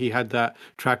Damn where he had that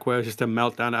track where it was just a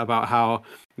meltdown about how,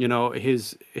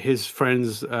 his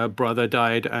friend's brother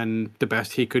died and the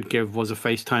best he could give was a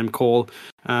FaceTime call.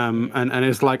 And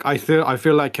it's like, I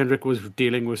feel like Kendrick was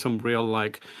dealing with some real,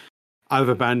 like, I've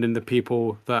abandoned the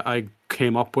people that I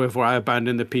came up with, or I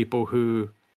abandoned the people who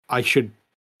I could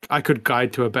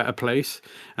guide to a better place.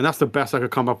 And that's the best I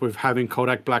could come up with, having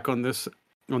Kodak Black on this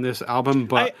album.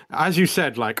 But as you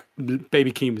said, like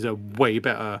Baby Keem is a way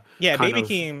better. Yeah, Baby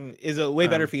Keem is a way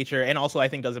better feature, and also I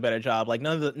think does a better job. Like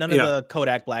none of the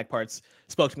Kodak Black parts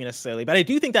spoke to me necessarily, but I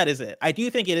do think that is it. I do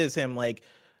think it is him like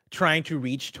trying to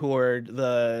reach toward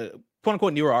the quote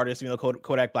unquote newer artists, even though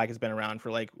Kodak Black has been around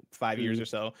for like 5 years or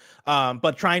so.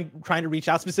 But trying to reach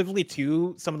out specifically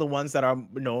to some of the ones that are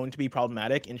known to be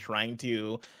problematic and trying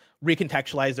to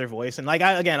recontextualize their voice. And like,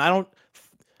 I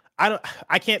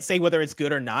can't say whether it's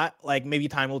good or not. Like maybe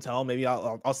time will tell. Maybe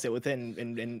I'll sit with it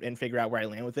and figure out where I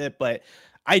land with it. But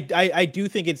I do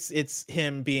think it's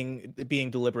him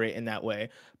being deliberate in that way.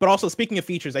 But also, speaking of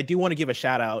features, I do want to give a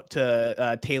shout out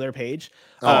to Taylor Page.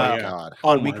 God.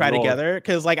 On We Cry Together,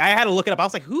 because like I had to look it up. I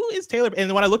was like, who is Taylor?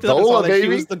 And when I looked it up, I saw that she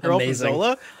was the girl from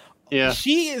Zola. Yeah,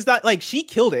 she is not like, she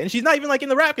killed it, and she's not even like in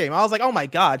the rap game. I was like, oh my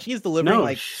god, she's delivering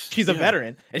like she's a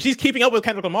veteran, and she's keeping up with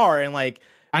Kendrick Lamar, and like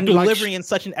and delivering in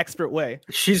such an expert way.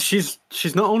 She's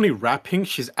not only rapping,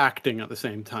 she's acting at the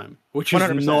same time, which is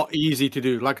 100%. not easy to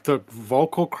do. Like the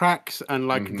vocal cracks and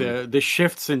like the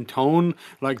shifts in tone,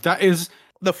 like that is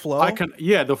the flow.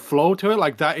 The flow to it,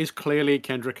 like that is clearly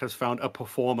Kendrick has found a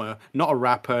performer, not a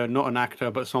rapper, not an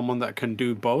actor, but someone that can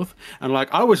do both. And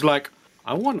like I was like,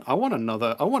 I want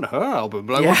her album.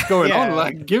 Like what's going on?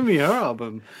 Like give me her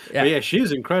album. Yeah, but yeah,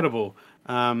 she's incredible.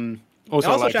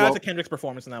 Also shout out to Kendrick's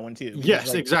performance in that one too. Yes,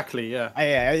 like, exactly. Yeah.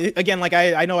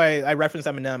 I know I referenced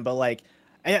Eminem, but like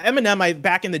Eminem,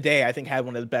 back in the day, I think had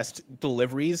one of the best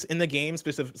deliveries in the game,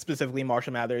 specifically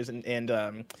Marshall Mathers and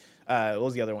what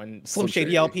was the other one? Slim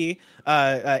Shady LP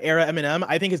era Eminem.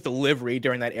 I think his delivery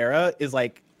during that era is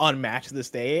like unmatched to this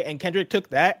day. And Kendrick took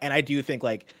that, and I do think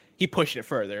like he pushed it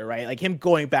further, right? Like him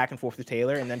going back and forth to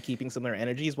Taylor and then keeping similar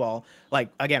energies while like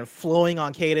again flowing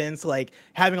on cadence, like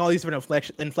having all these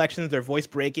different inflections, their voice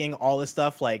breaking, all this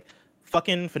stuff, like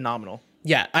fucking phenomenal.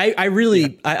 Yeah, I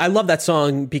really love that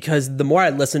song because the more I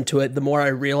listened to it, the more I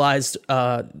realized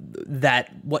that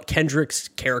what Kendrick's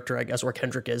character, I guess, or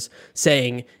Kendrick is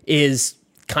saying is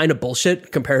kind of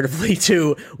bullshit comparatively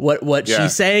to what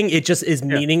she's saying. It just is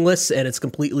meaningless and it's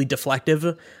completely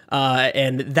deflective.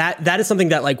 And that is something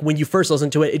that like when you first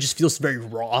listen to it, it just feels very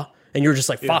raw. And you're just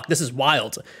like, fuck, this is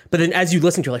wild. But then as you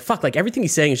listen to it, like, fuck, like everything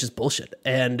he's saying is just bullshit.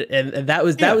 And that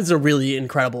was a really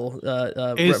incredible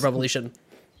revelation.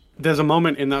 There's a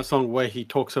moment in that song where he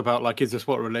talks about like, is this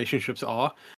what relationships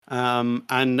are?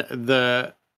 And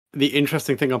the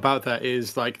interesting thing about that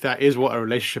is like, that is what a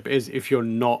relationship is if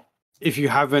you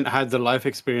haven't had the life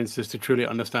experiences to truly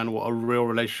understand what a real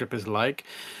relationship is like.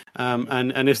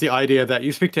 And it's the idea that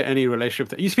you speak to any relationship,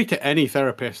 that you speak to any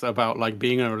therapist about like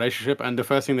being in a relationship, and the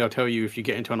first thing they'll tell you if you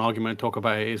get into an argument and talk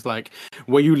about it is like,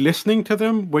 were you listening to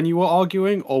them when you were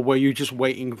arguing, or were you just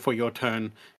waiting for your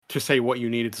turn to say what you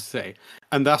needed to say?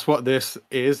 And that's what this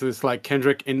is. It's like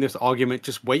Kendrick in this argument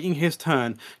just waiting his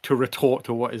turn to retort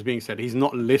to what is being said. He's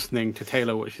not listening to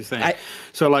Taylor what she's saying.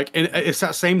 So like it's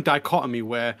that same dichotomy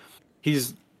where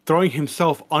he's throwing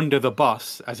himself under the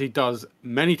bus, as he does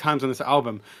many times on this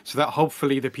album, so that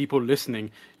hopefully the people listening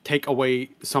take away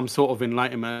some sort of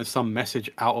enlightenment and some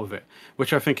message out of it,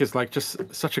 which I think is like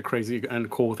just such a crazy and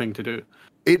cool thing to do.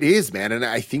 It is, man. And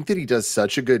I think that he does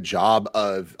such a good job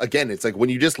of, again, it's like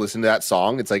when you just listen to that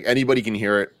song, it's like anybody can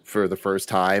hear it for the first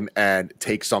time and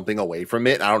take something away from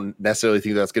it. I don't necessarily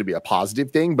think that's going to be a positive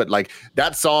thing, but like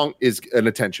that song is an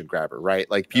attention grabber, right?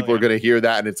 Like people are going to hear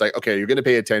that and it's like, okay, you're going to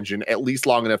pay attention at least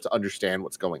long enough to understand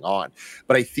what's going on.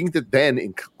 But I think that then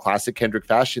in classic Kendrick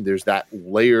fashion, there's that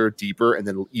layer deeper and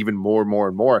then even more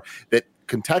and more that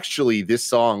contextually this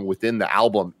song within the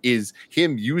album is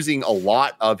him using a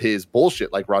lot of his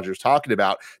bullshit, like Roger's talking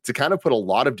about, to kind of put a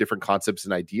lot of different concepts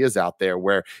and ideas out there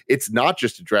where it's not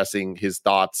just addressing his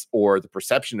thoughts or the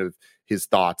perception of his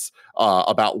thoughts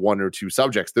about one or two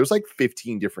subjects. There's like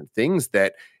 15 different things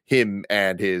that him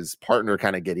and his partner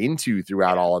kind of get into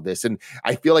throughout all of this. And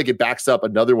I feel like it backs up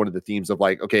another one of the themes of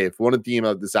like, okay, if one of the theme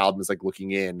of this album is like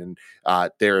looking in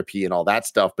and therapy and all that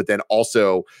stuff, but then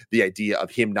also the idea of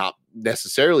him not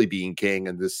necessarily being king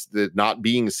and the not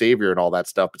being a savior and all that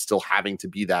stuff, but still having to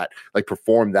be that, like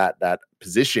perform that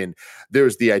position.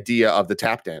 There's the idea of the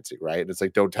tap dancing, right? And it's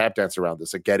like, don't tap dance around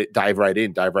this, like get it, dive right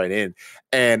in.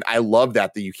 And I love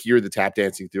that you hear the tap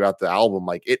dancing throughout the album.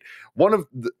 Like one of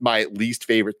my least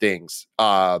favorite things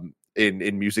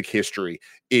in music history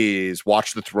is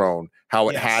Watch the Throne, how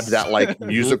it had that like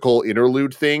musical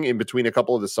interlude thing in between a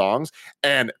couple of the songs.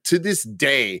 And to this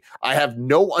day, I have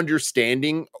no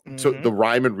understanding to the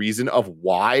rhyme and reason of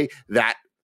why that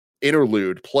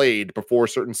interlude played before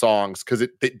certain songs, because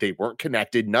they weren't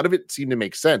connected. None of it seemed to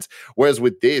make sense. Whereas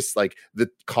with this, like the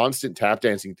constant tap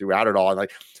dancing throughout it all, and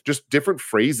like just different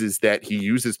phrases that he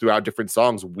uses throughout different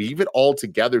songs, weave it all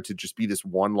together to just be this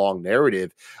one long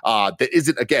narrative that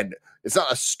isn't, again, it's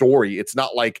not a story. It's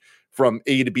not like from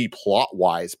A to B plot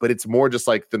wise, but it's more just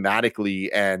like thematically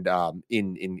and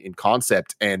in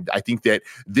concept. And I think that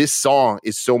this song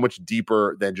is so much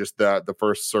deeper than just the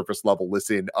first surface level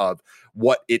listen of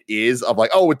what it is, of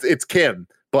like, oh, it's Kim,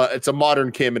 but it's a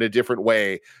modern Kim in a different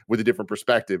way with a different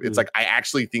perspective. It's like, I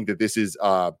actually think that this is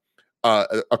a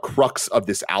crux of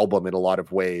this album in a lot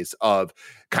of ways, of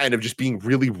kind of just being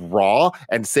really raw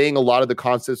and saying a lot of the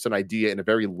concepts and idea in a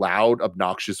very loud,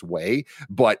 obnoxious way.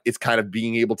 But it's kind of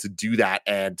being able to do that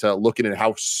and to looking at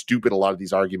how stupid a lot of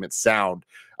these arguments sound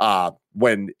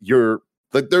when you're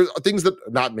like, there's things that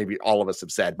not maybe all of us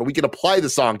have said, but we can apply the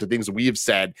song to things we have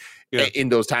said in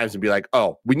those times and be like,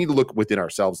 oh, we need to look within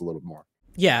ourselves a little bit more.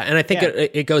 Yeah, and I think Yeah.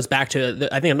 it goes back to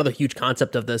I think another huge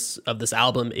concept of this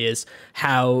album is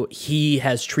how he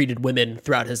has treated women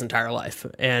throughout his entire life,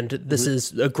 and this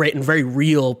is a great and very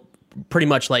real, pretty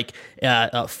much like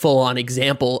a full on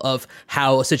example of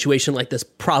how a situation like this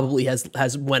probably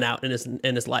has went out in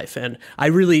his life. And I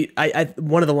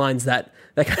one of the lines that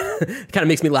kind of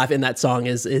makes me laugh in that song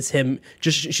is him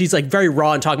just, she's like very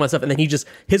raw and talking about stuff, and then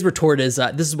his retort is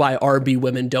this is why R&B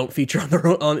women don't feature on their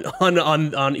own,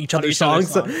 on each other's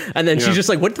songs. And then she's just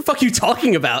like, what the fuck are you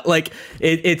talking about? Like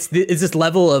it's this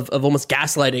level of almost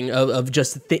gaslighting of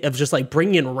just like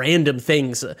bringing in random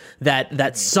things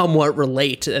that somewhat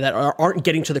relate, that aren't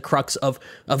getting to the crux of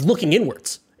looking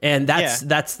inwards. And that's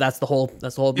the whole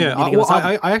Yeah, meaning of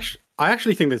the song. I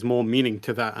actually think there's more meaning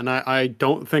to that, and I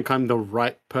don't think I'm the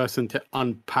right person to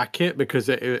unpack it, because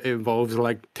it involves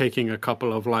like taking a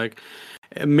couple of like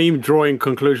meme drawing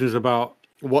conclusions about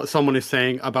what someone is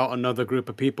saying about another group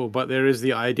of people. But there is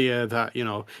the idea that, you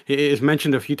know, it is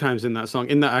mentioned a few times in that song,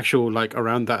 in the actual like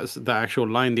around that actual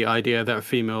line, the idea that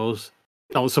females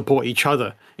don't support each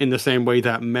other in the same way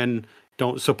that men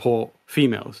don't support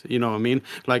females. You know what I mean?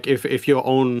 Like if your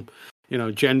own, you know,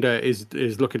 gender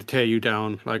is looking to tear you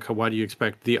down, like why do you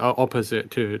expect the opposite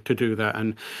to do that?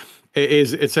 And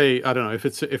it's a, I don't know if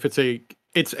it's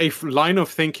a line of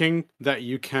thinking that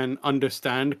you can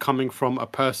understand coming from a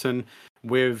person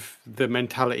with the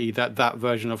mentality that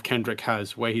version of Kendrick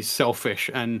has, where he's selfish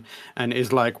and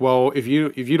is like, well, if you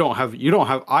don't have,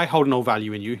 I hold no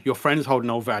value in you, your friends hold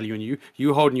no value in you,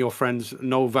 you hold in your friends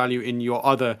no value in your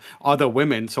other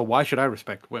women, so why should I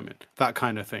respect women? That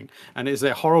kind of thing. And it's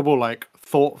a horrible like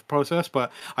thought process,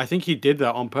 but I think he did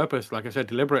that on purpose, like I said,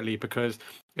 deliberately, because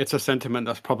it's a sentiment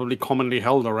that's probably commonly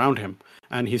held around him,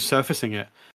 and he's surfacing it.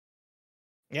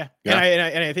 Yeah. And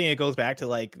I think it goes back to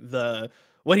like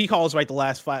what he calls, right, the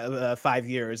last 5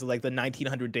 years, like the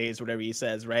 1900 days, whatever he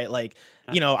says, right? Like,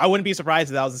 you know, I wouldn't be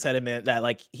surprised if that was a sentiment that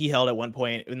like he held at one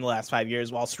point in the last 5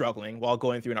 years while struggling, while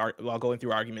going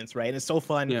through arguments, right? And it's so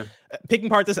fun picking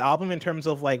apart this album in terms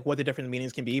of like what the different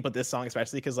meanings can be, but this song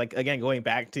especially, because like again, going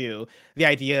back to the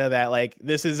idea that like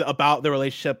this is about the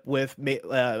relationship with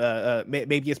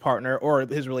maybe his partner, or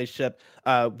his relationship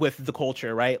with the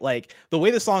culture, right? Like the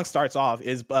way the song starts off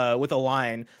is with a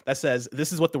line that says,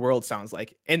 "This is what the world sounds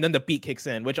like," and then the beat kicks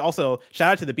in. Which also,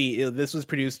 shout out to the beat. This was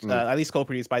produced, at least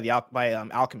co-produced by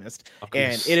Alchemist,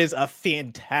 and it is a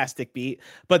fantastic beat.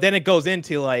 But then it goes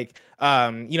into like,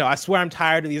 you know, I swear I'm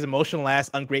tired of these emotional ass,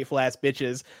 ungrateful ass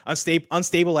bitches,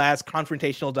 unstable ass,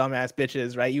 confrontational dumb ass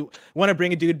bitches, right? You want to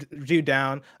bring a dude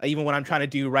down, even when I'm trying to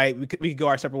do right. We could go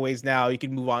our separate ways now. You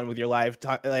can move on with your life.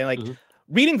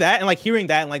 Reading that and like hearing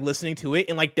that and like listening to it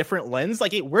in like different lens,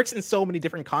 like it works in so many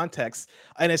different contexts,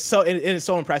 and it's so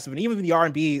impressive. And even the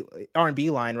R&B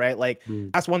line, right? Like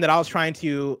that's one that I was trying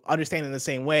to understand in the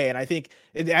same way, and I think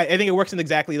it works in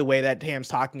exactly the way that Tam's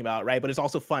talking about, right? But it's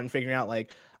also fun figuring out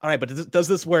like, all right, but does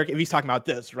this work if he's talking about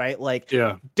this, right? Like,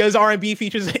 does R&B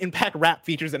features impact rap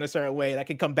features in a certain way that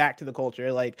can come back to the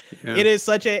culture? Like, it is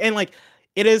such a, and like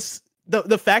it is.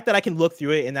 The fact that I can look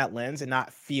through it in that lens and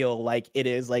not feel like it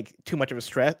is like too much of a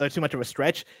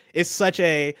stretch is such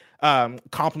a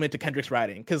compliment to Kendrick's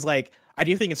writing, because like I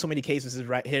do think in so many cases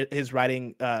his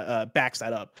writing backs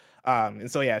that up,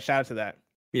 and so yeah, shout out to that.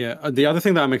 Yeah, the other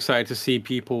thing that I'm excited to see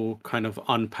people kind of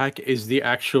unpack is the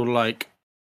actual like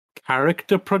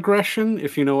character progression,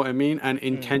 if you know what I mean, and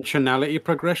intentionality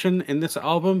progression in this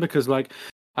album, because like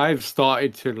I've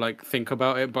started to like think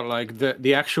about it, but like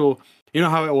the actual, you know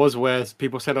how it was where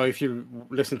people said, oh, if you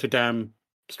listen to Damn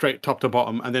straight top to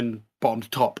bottom and then bottom to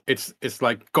top, it's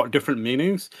like got different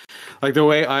meanings. Like the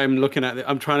way I'm looking at it,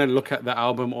 I'm trying to look at the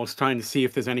album or trying to see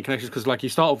if there's any connections, because like you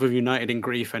start off with United in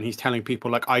Grief and he's telling people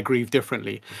like I grieve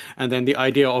differently, and then the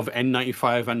idea of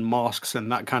N95 and masks and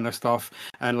that kind of stuff,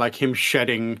 and like him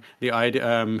shedding the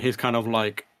idea, his kind of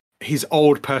like his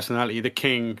old personality, the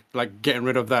king, like getting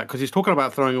rid of that, because he's talking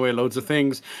about throwing away loads of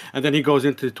things, and then he goes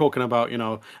into talking about, you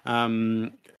know,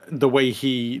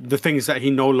 the things that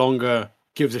he no longer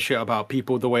gives a shit about,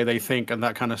 people, the way they think and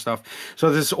that kind of stuff.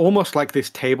 So there's almost like this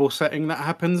table setting that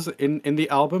happens in the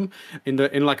album in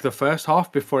like the first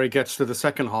half before it gets to the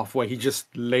second half, where he just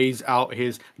lays out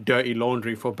his dirty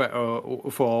laundry, for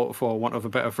want of a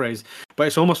better phrase. But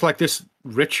it's almost like this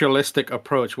ritualistic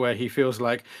approach where he feels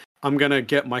like, I'm going to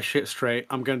get my shit straight.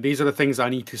 These are the things I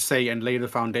need to say and lay the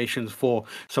foundations for,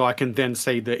 so I can then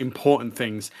say the important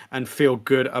things and feel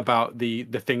good about the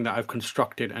thing that I've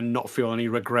constructed and not feel any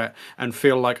regret, and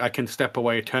feel like I can step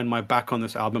away, turn my back on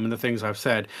this album and the things I've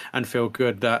said, and feel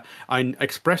good that I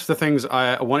expressed the things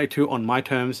I wanted to on my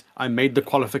terms. I made the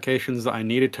qualifications that I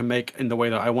needed to make in the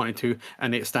way that I wanted to,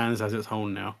 and it stands as its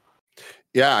own now.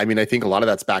 Yeah, I mean, I think a lot of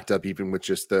that's backed up even with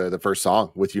just the first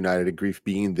song with United in Grief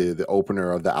being the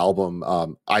opener of the album.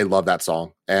 I love that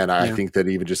song. And I think that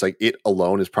even just like it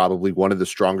alone is probably one of the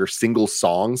stronger single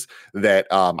songs that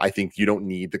I think you don't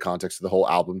need the context of the whole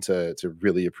album to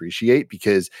really appreciate,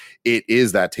 because it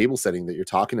is that table setting that you're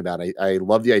talking about. I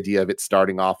love the idea of it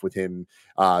starting off with him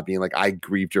being like, I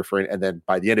grieved your friend. And then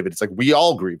by the end of it, it's like, we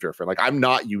all grieved your friend. Like, I'm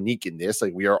not unique in this.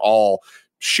 Like, we are all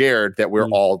shared, that we're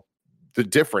all the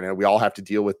different, and we all have to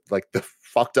deal with like the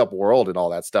fucked up world and all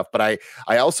that stuff. But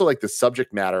I also like the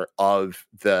subject matter of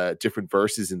the different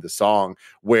verses in the song,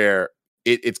 where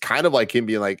it's kind of like him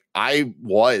being like, I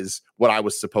was what I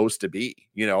was supposed to be.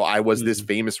 You know, I was this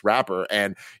famous rapper,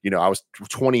 and, you know, I was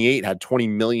 28, had 20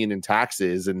 million in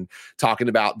taxes, and talking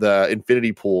about the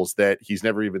infinity pools that he's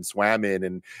never even swam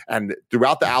in. And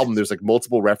throughout the album, there's like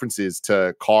multiple references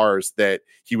to cars that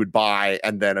he would buy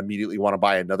and then immediately want to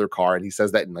buy another car. And he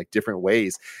says that in like different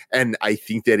ways. And I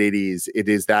think that it is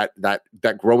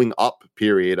that growing up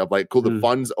period of like, cool, the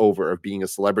fun's over of being a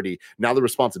celebrity. Now the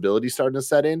responsibility's starting to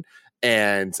set in.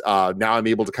 And now I'm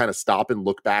able to kind of stop and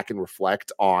look back and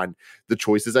reflect on the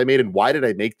choices I made and why did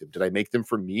I make them? Did I make them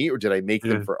for me, or did I make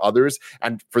them for others?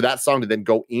 And for that song to then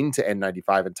go into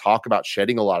N95 and talk about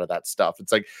shedding a lot of that stuff,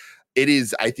 it's like, it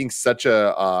is, I think, such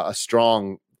a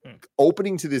strong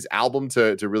opening to this album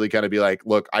to really kind of be like,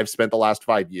 look, I've spent the last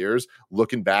 5 years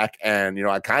looking back, and, you know,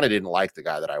 I kind of didn't like the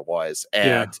guy that I was.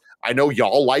 And I know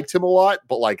y'all liked him a lot,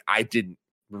 but like, I didn't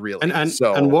really.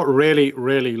 And what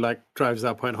really like drives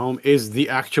that point home is the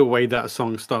actual way that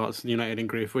song starts, United in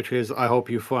Grief, which is, I hope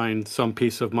you find some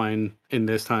peace of mind in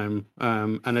this time.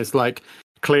 And it's like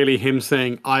clearly him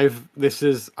saying, I've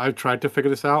tried to figure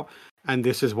this out, and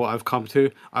this is what I've come to.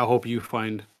 I hope you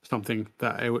find something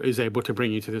that is able to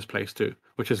bring you to this place too,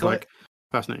 which is like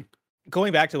fascinating.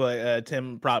 Going back to what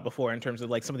Tim brought before in terms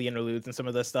of like some of the interludes and some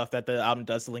of the stuff that the album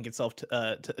does to link itself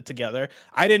together,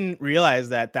 I didn't realize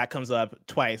that comes up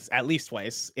at least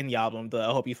twice in the album. The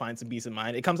I hope you find some peace of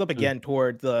mind. It comes up again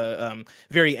toward the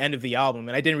very end of the album,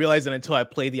 and I didn't realize it until I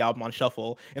played the album on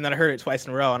shuffle, and then I heard it twice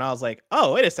in a row, and I was like,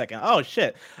 oh, wait a second, oh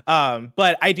shit.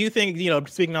 But I do think, you know,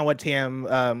 speaking on what Tam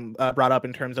brought up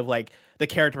in terms of like the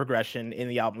character progression in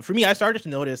the album, for me, I started to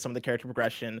notice some of the character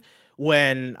progression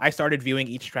when I started viewing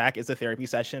each track as a therapy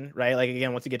session, right? Like,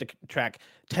 again, once you get to track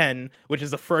 10, which is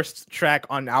the first track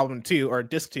on album 2 or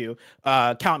disc 2,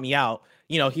 Count Me Out,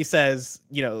 you know, he says,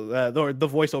 you know, the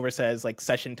voiceover says like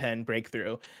session 10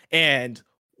 breakthrough. And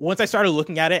once I started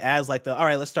looking at it as like all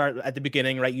right, let's start at the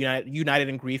beginning, right? United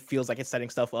in Grief feels like it's setting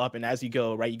stuff up. And as you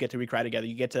go, right, you get to recry together.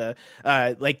 You get to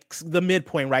like the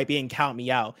midpoint, right, being Count Me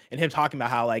Out, and him talking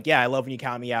about how like, yeah, I love when you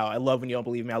count me out. I love when you don't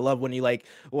believe me. I love when you like,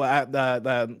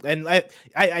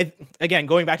 I again,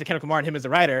 going back to Kendrick Lamar and him as a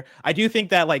writer, I do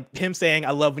think that like him saying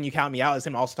I love when you count me out is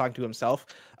him also talking to himself.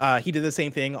 He did the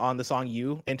same thing on the song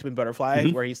 "You" Intimate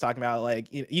Butterfly, where he's talking about like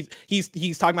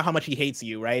he's talking about how much he hates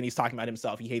you, right? And he's talking about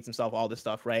himself. He hates himself, all this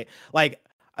stuff, right? Like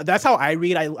that's how I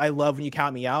read. I love when you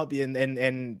count me out,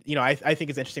 and you know, I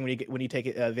think it's interesting when you take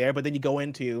it there. But then you go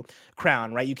into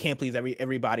Crown, right? You can't please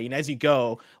everybody, and as you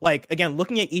go, like again,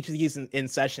 looking at each of these in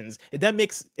sessions, it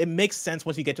makes sense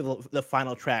once you get to the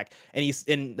final track, and he's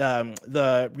in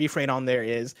the refrain on there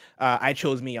is I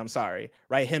chose me, I'm sorry,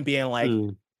 right? Him being like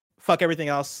fuck everything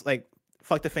else, like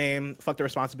fuck the fame, fuck the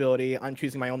responsibility. I'm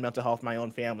choosing my own mental health, my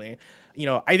own family. You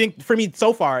know, I think for me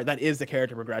so far that is the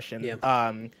character progression.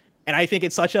 Yeah. And I think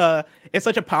it's such a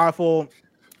powerful,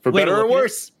 for better or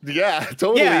worse. Yeah,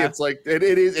 totally. Yeah. It's like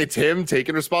it's him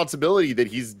taking responsibility that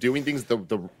he's doing things the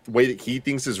way that he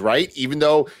thinks is right, even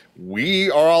though we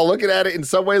are all looking at it in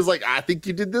some ways like, I think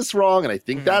you did this wrong, and I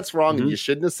think that's wrong, and you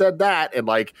shouldn't have said that. And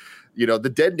like, you know, the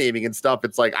dead naming and stuff.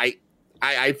 It's like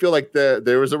I feel like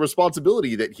there was a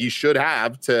responsibility that he should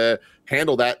have to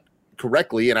handle that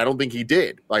correctly, and I don't think he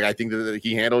did. Like, I think that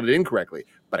he handled it incorrectly.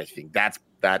 But I think that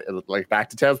like back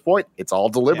to Tev's point, it's all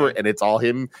deliberate, and it's all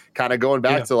him kind of going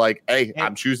back to like, hey,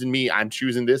 I'm choosing me, I'm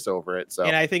choosing this over it. So,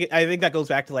 and I think that goes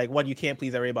back to like, one, you can't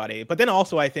please everybody, but then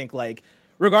also I think like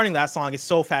regarding that song, it's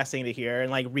so fascinating to hear and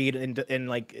like read and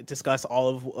like discuss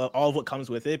all of what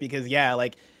comes with it, because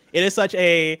like it is such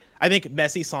a, I think,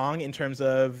 messy song in terms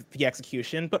of the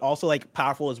execution, but also like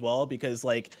powerful as well, because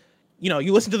like, you know,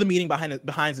 you listen to the meaning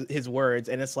behind his words,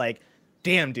 and it's like,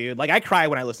 damn, dude, like I cry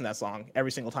when I listen to that song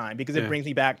every single time, because it brings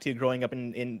me back to growing up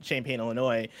in Champaign,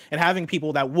 Illinois, and having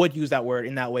people that would use that word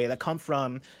in that way, that come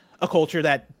from a culture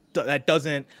that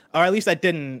doesn't, or at least that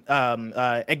didn't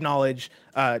acknowledge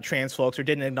trans folks, or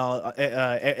didn't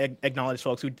acknowledge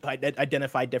folks who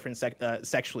identify different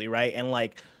sexually, right? And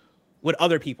like with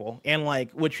other people, and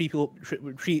like would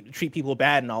treat people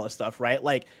bad and all this stuff, right?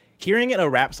 Like hearing in a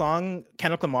rap song,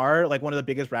 Kendrick Lamar, like one of the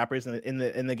biggest rappers in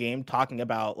the game, talking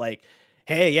about like,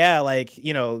 hey, yeah, like,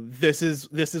 you know, this is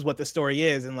what the story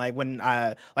is. And like when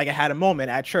I had a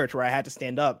moment at church where I had to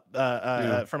stand up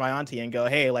for my auntie and go,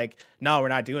 hey, like, no, we're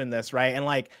not doing this, right? And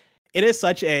like it is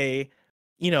such a,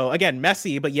 you know, again,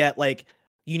 messy, but yet like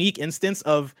unique instance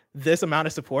of this amount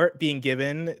of support being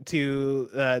given to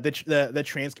the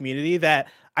trans community that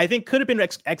I think could have been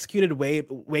executed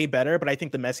way better. But I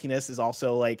think the messiness is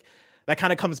also like, that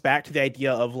kind of comes back to the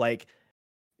idea of like,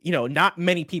 you know, not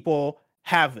many people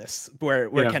have this where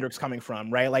Kendrick's coming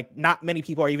from, right? Like not many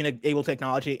people are even able to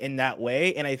acknowledge it in that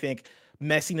way. And I think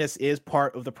messiness is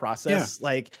part of the process.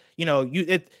 Like, you know,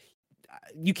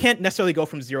 you can't necessarily go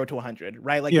from 0 to 100,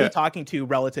 right? Like you're talking to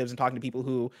relatives and talking to people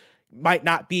who might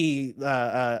not be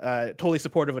totally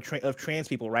supportive of trans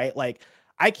people, right? Like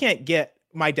I can't get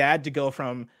my dad to go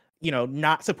from, you know,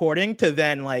 not supporting to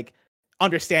then like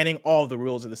understanding all the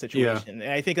rules of the situation.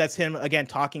 And I think that's him again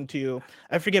talking to,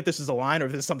 I forget if this is a line or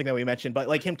if this is something that we mentioned, but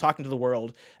like him talking to the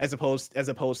world as opposed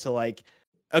to like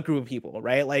a group of people,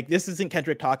 right? Like this isn't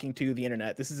Kendrick talking to the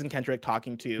internet. This isn't Kendrick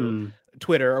talking to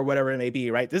Twitter or whatever it may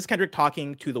be, right? This is Kendrick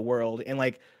talking to the world. And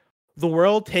like the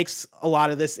world takes a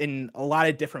lot of this in a lot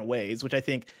of different ways, which I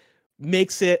think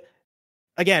makes it,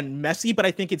 again, messy, but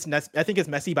I think it's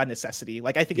messy by necessity.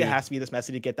 Like I think it has to be this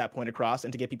messy to get that point across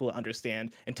and to get people to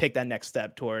understand and take that next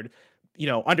step toward, you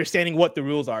know, understanding what the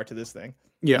rules are to this thing.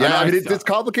 Yeah, I mean, it's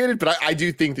complicated, but I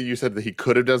do think that you said that he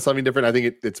could have done something different. I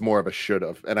think it's more of a should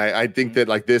have. And I think that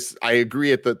like this, I agree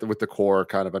with the core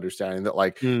kind of understanding that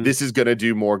like this is going to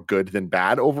do more good than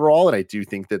bad overall. And I do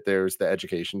think that there's the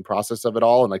education process of it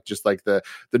all. And like, just like the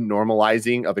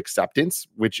normalizing of acceptance,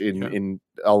 which in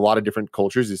a lot of different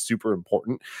cultures is super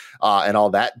important and all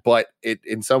that. But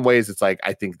in some ways, it's like,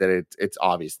 I think that it's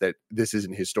obvious that this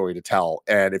isn't his story to tell.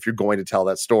 And if you're going to tell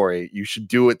that story, you should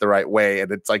do it the right way.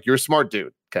 And it's like, you're a smart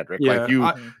dude, Kendrick. Like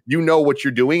you know what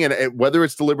you're doing, and whether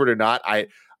it's deliberate or not,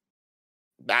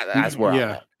 that's where I'm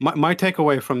at. My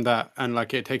takeaway from that, and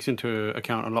like it takes into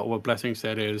account a lot of what Blessing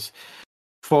said, is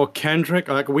for Kendrick,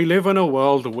 like we live in a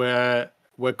world where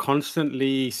we're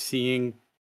constantly seeing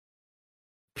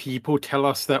people tell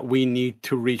us that we need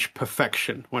to reach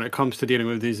perfection when it comes to dealing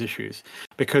with these issues,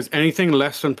 because anything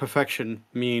less than perfection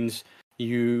means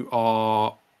you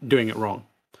are doing it wrong.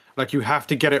 Like you have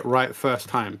to get it right first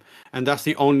time. And that's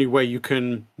the only way you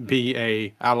can be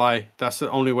a ally. That's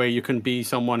the only way you can be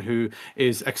someone who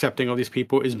is accepting of these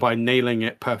people, is by nailing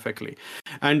it perfectly.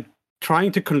 And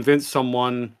trying to convince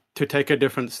someone to take a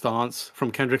different stance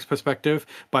from Kendrick's perspective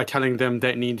by telling them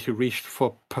they need to reach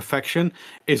for perfection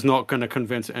is not going to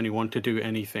convince anyone to do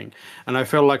anything. And I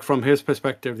feel like from his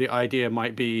perspective, the idea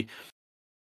might be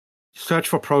search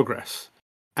for progress.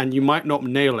 And you might not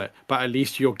nail it, but at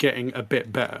least you're getting a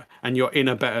bit better and you're in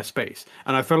a better space.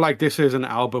 And I feel like this is an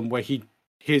album where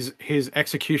his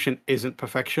execution isn't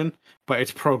perfection, but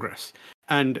it's progress.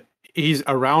 And he's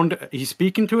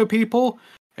speaking to a people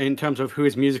in terms of who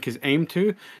his music is aimed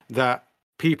to,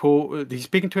 he's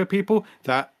speaking to a people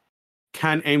that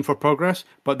can aim for progress,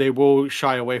 but they will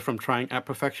shy away from trying at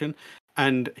perfection.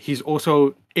 And he's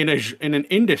also in an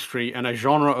industry and a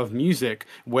genre of music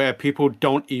where people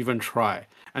don't even try.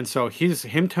 And so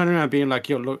him turning around and being like,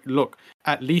 yo, look,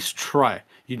 at least try.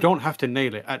 You don't have to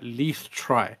nail it. At least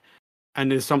try.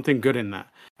 And there's something good in that.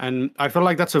 And I feel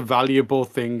like that's a valuable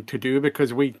thing to do,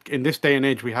 because in this day and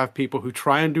age, we have people who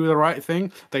try and do the right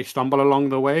thing. They stumble along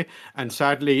the way. And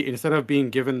sadly, instead of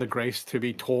being given the grace to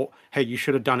be taught, hey, you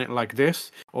should have done it like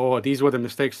this, or these were the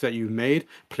mistakes that you made,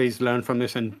 please learn from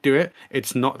this and do it.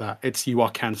 It's not that. It's you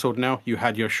are cancelled now. You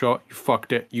had your shot. You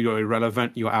fucked it. You're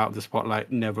irrelevant. You're out of the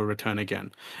spotlight. Never return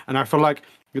again. And I feel like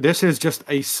this is just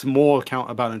a small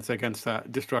counterbalance against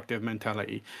that destructive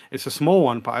mentality. It's a small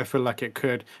one, but I feel like it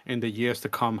could, in the years to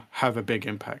come, have a big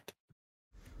impact.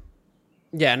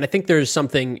 Yeah, and I think there's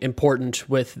something important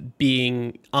with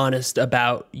being honest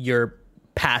about your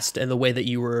past and the way that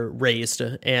you were raised,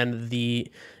 and the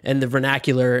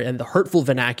vernacular and the hurtful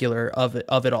vernacular of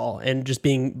it all, and just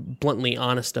being bluntly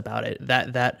honest about it.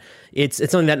 That it's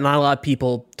something that not a lot of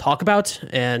people talk about,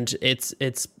 and it's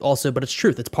also, but it's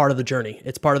truth. It's part of the journey.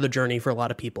 It's part of the journey for a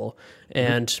lot of people,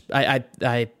 and I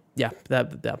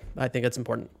think it's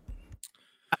important.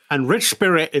 And Rich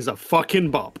Spirit is a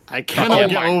fucking bop. I cannot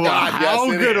get over how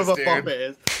good of a bop it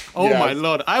is. Oh my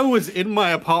lord. I was in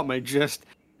my apartment just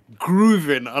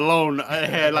grooving alone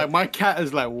here. Like my cat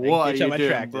is like, what are you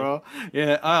doing, bro?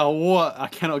 Yeah, I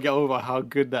cannot get over how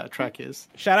good that track is.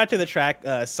 Shout out to the track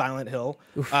Silent Hill.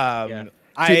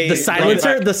 Dude,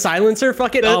 the silencer,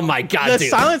 fucking, oh my god, the dude.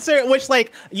 silencer, which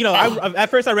like, you know, at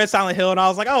first I read Silent Hill and I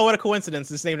was like, oh, what a coincidence,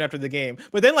 it's named after the game.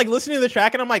 But then like listening to the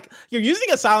track and I'm like, you're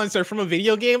using a silencer from a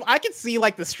video game. I can see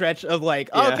like the stretch of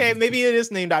like, okay, maybe it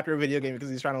is named after a video game because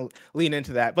he's trying to lean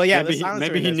into that. But yeah,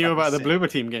 maybe he knew about the Bloober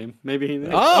Team game. Maybe he knew.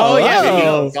 Oh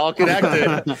yeah, it's all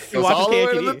connected. It's all the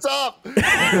way to the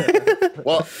top.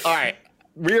 Well, all right.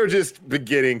 We are just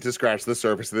beginning to scratch the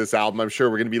surface of this album. I'm sure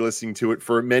we're going to be listening to it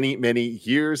for many, many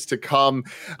years to come.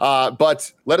 But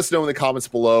let us know in the comments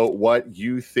below what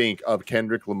you think of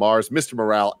Kendrick Lamar's Mr.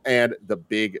 Morale and the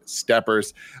Big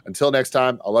Steppers. Until next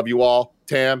time, I love you all.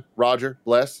 Tam, Roger,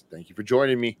 Bless, thank you for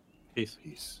joining me. Peace.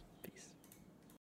 Peace.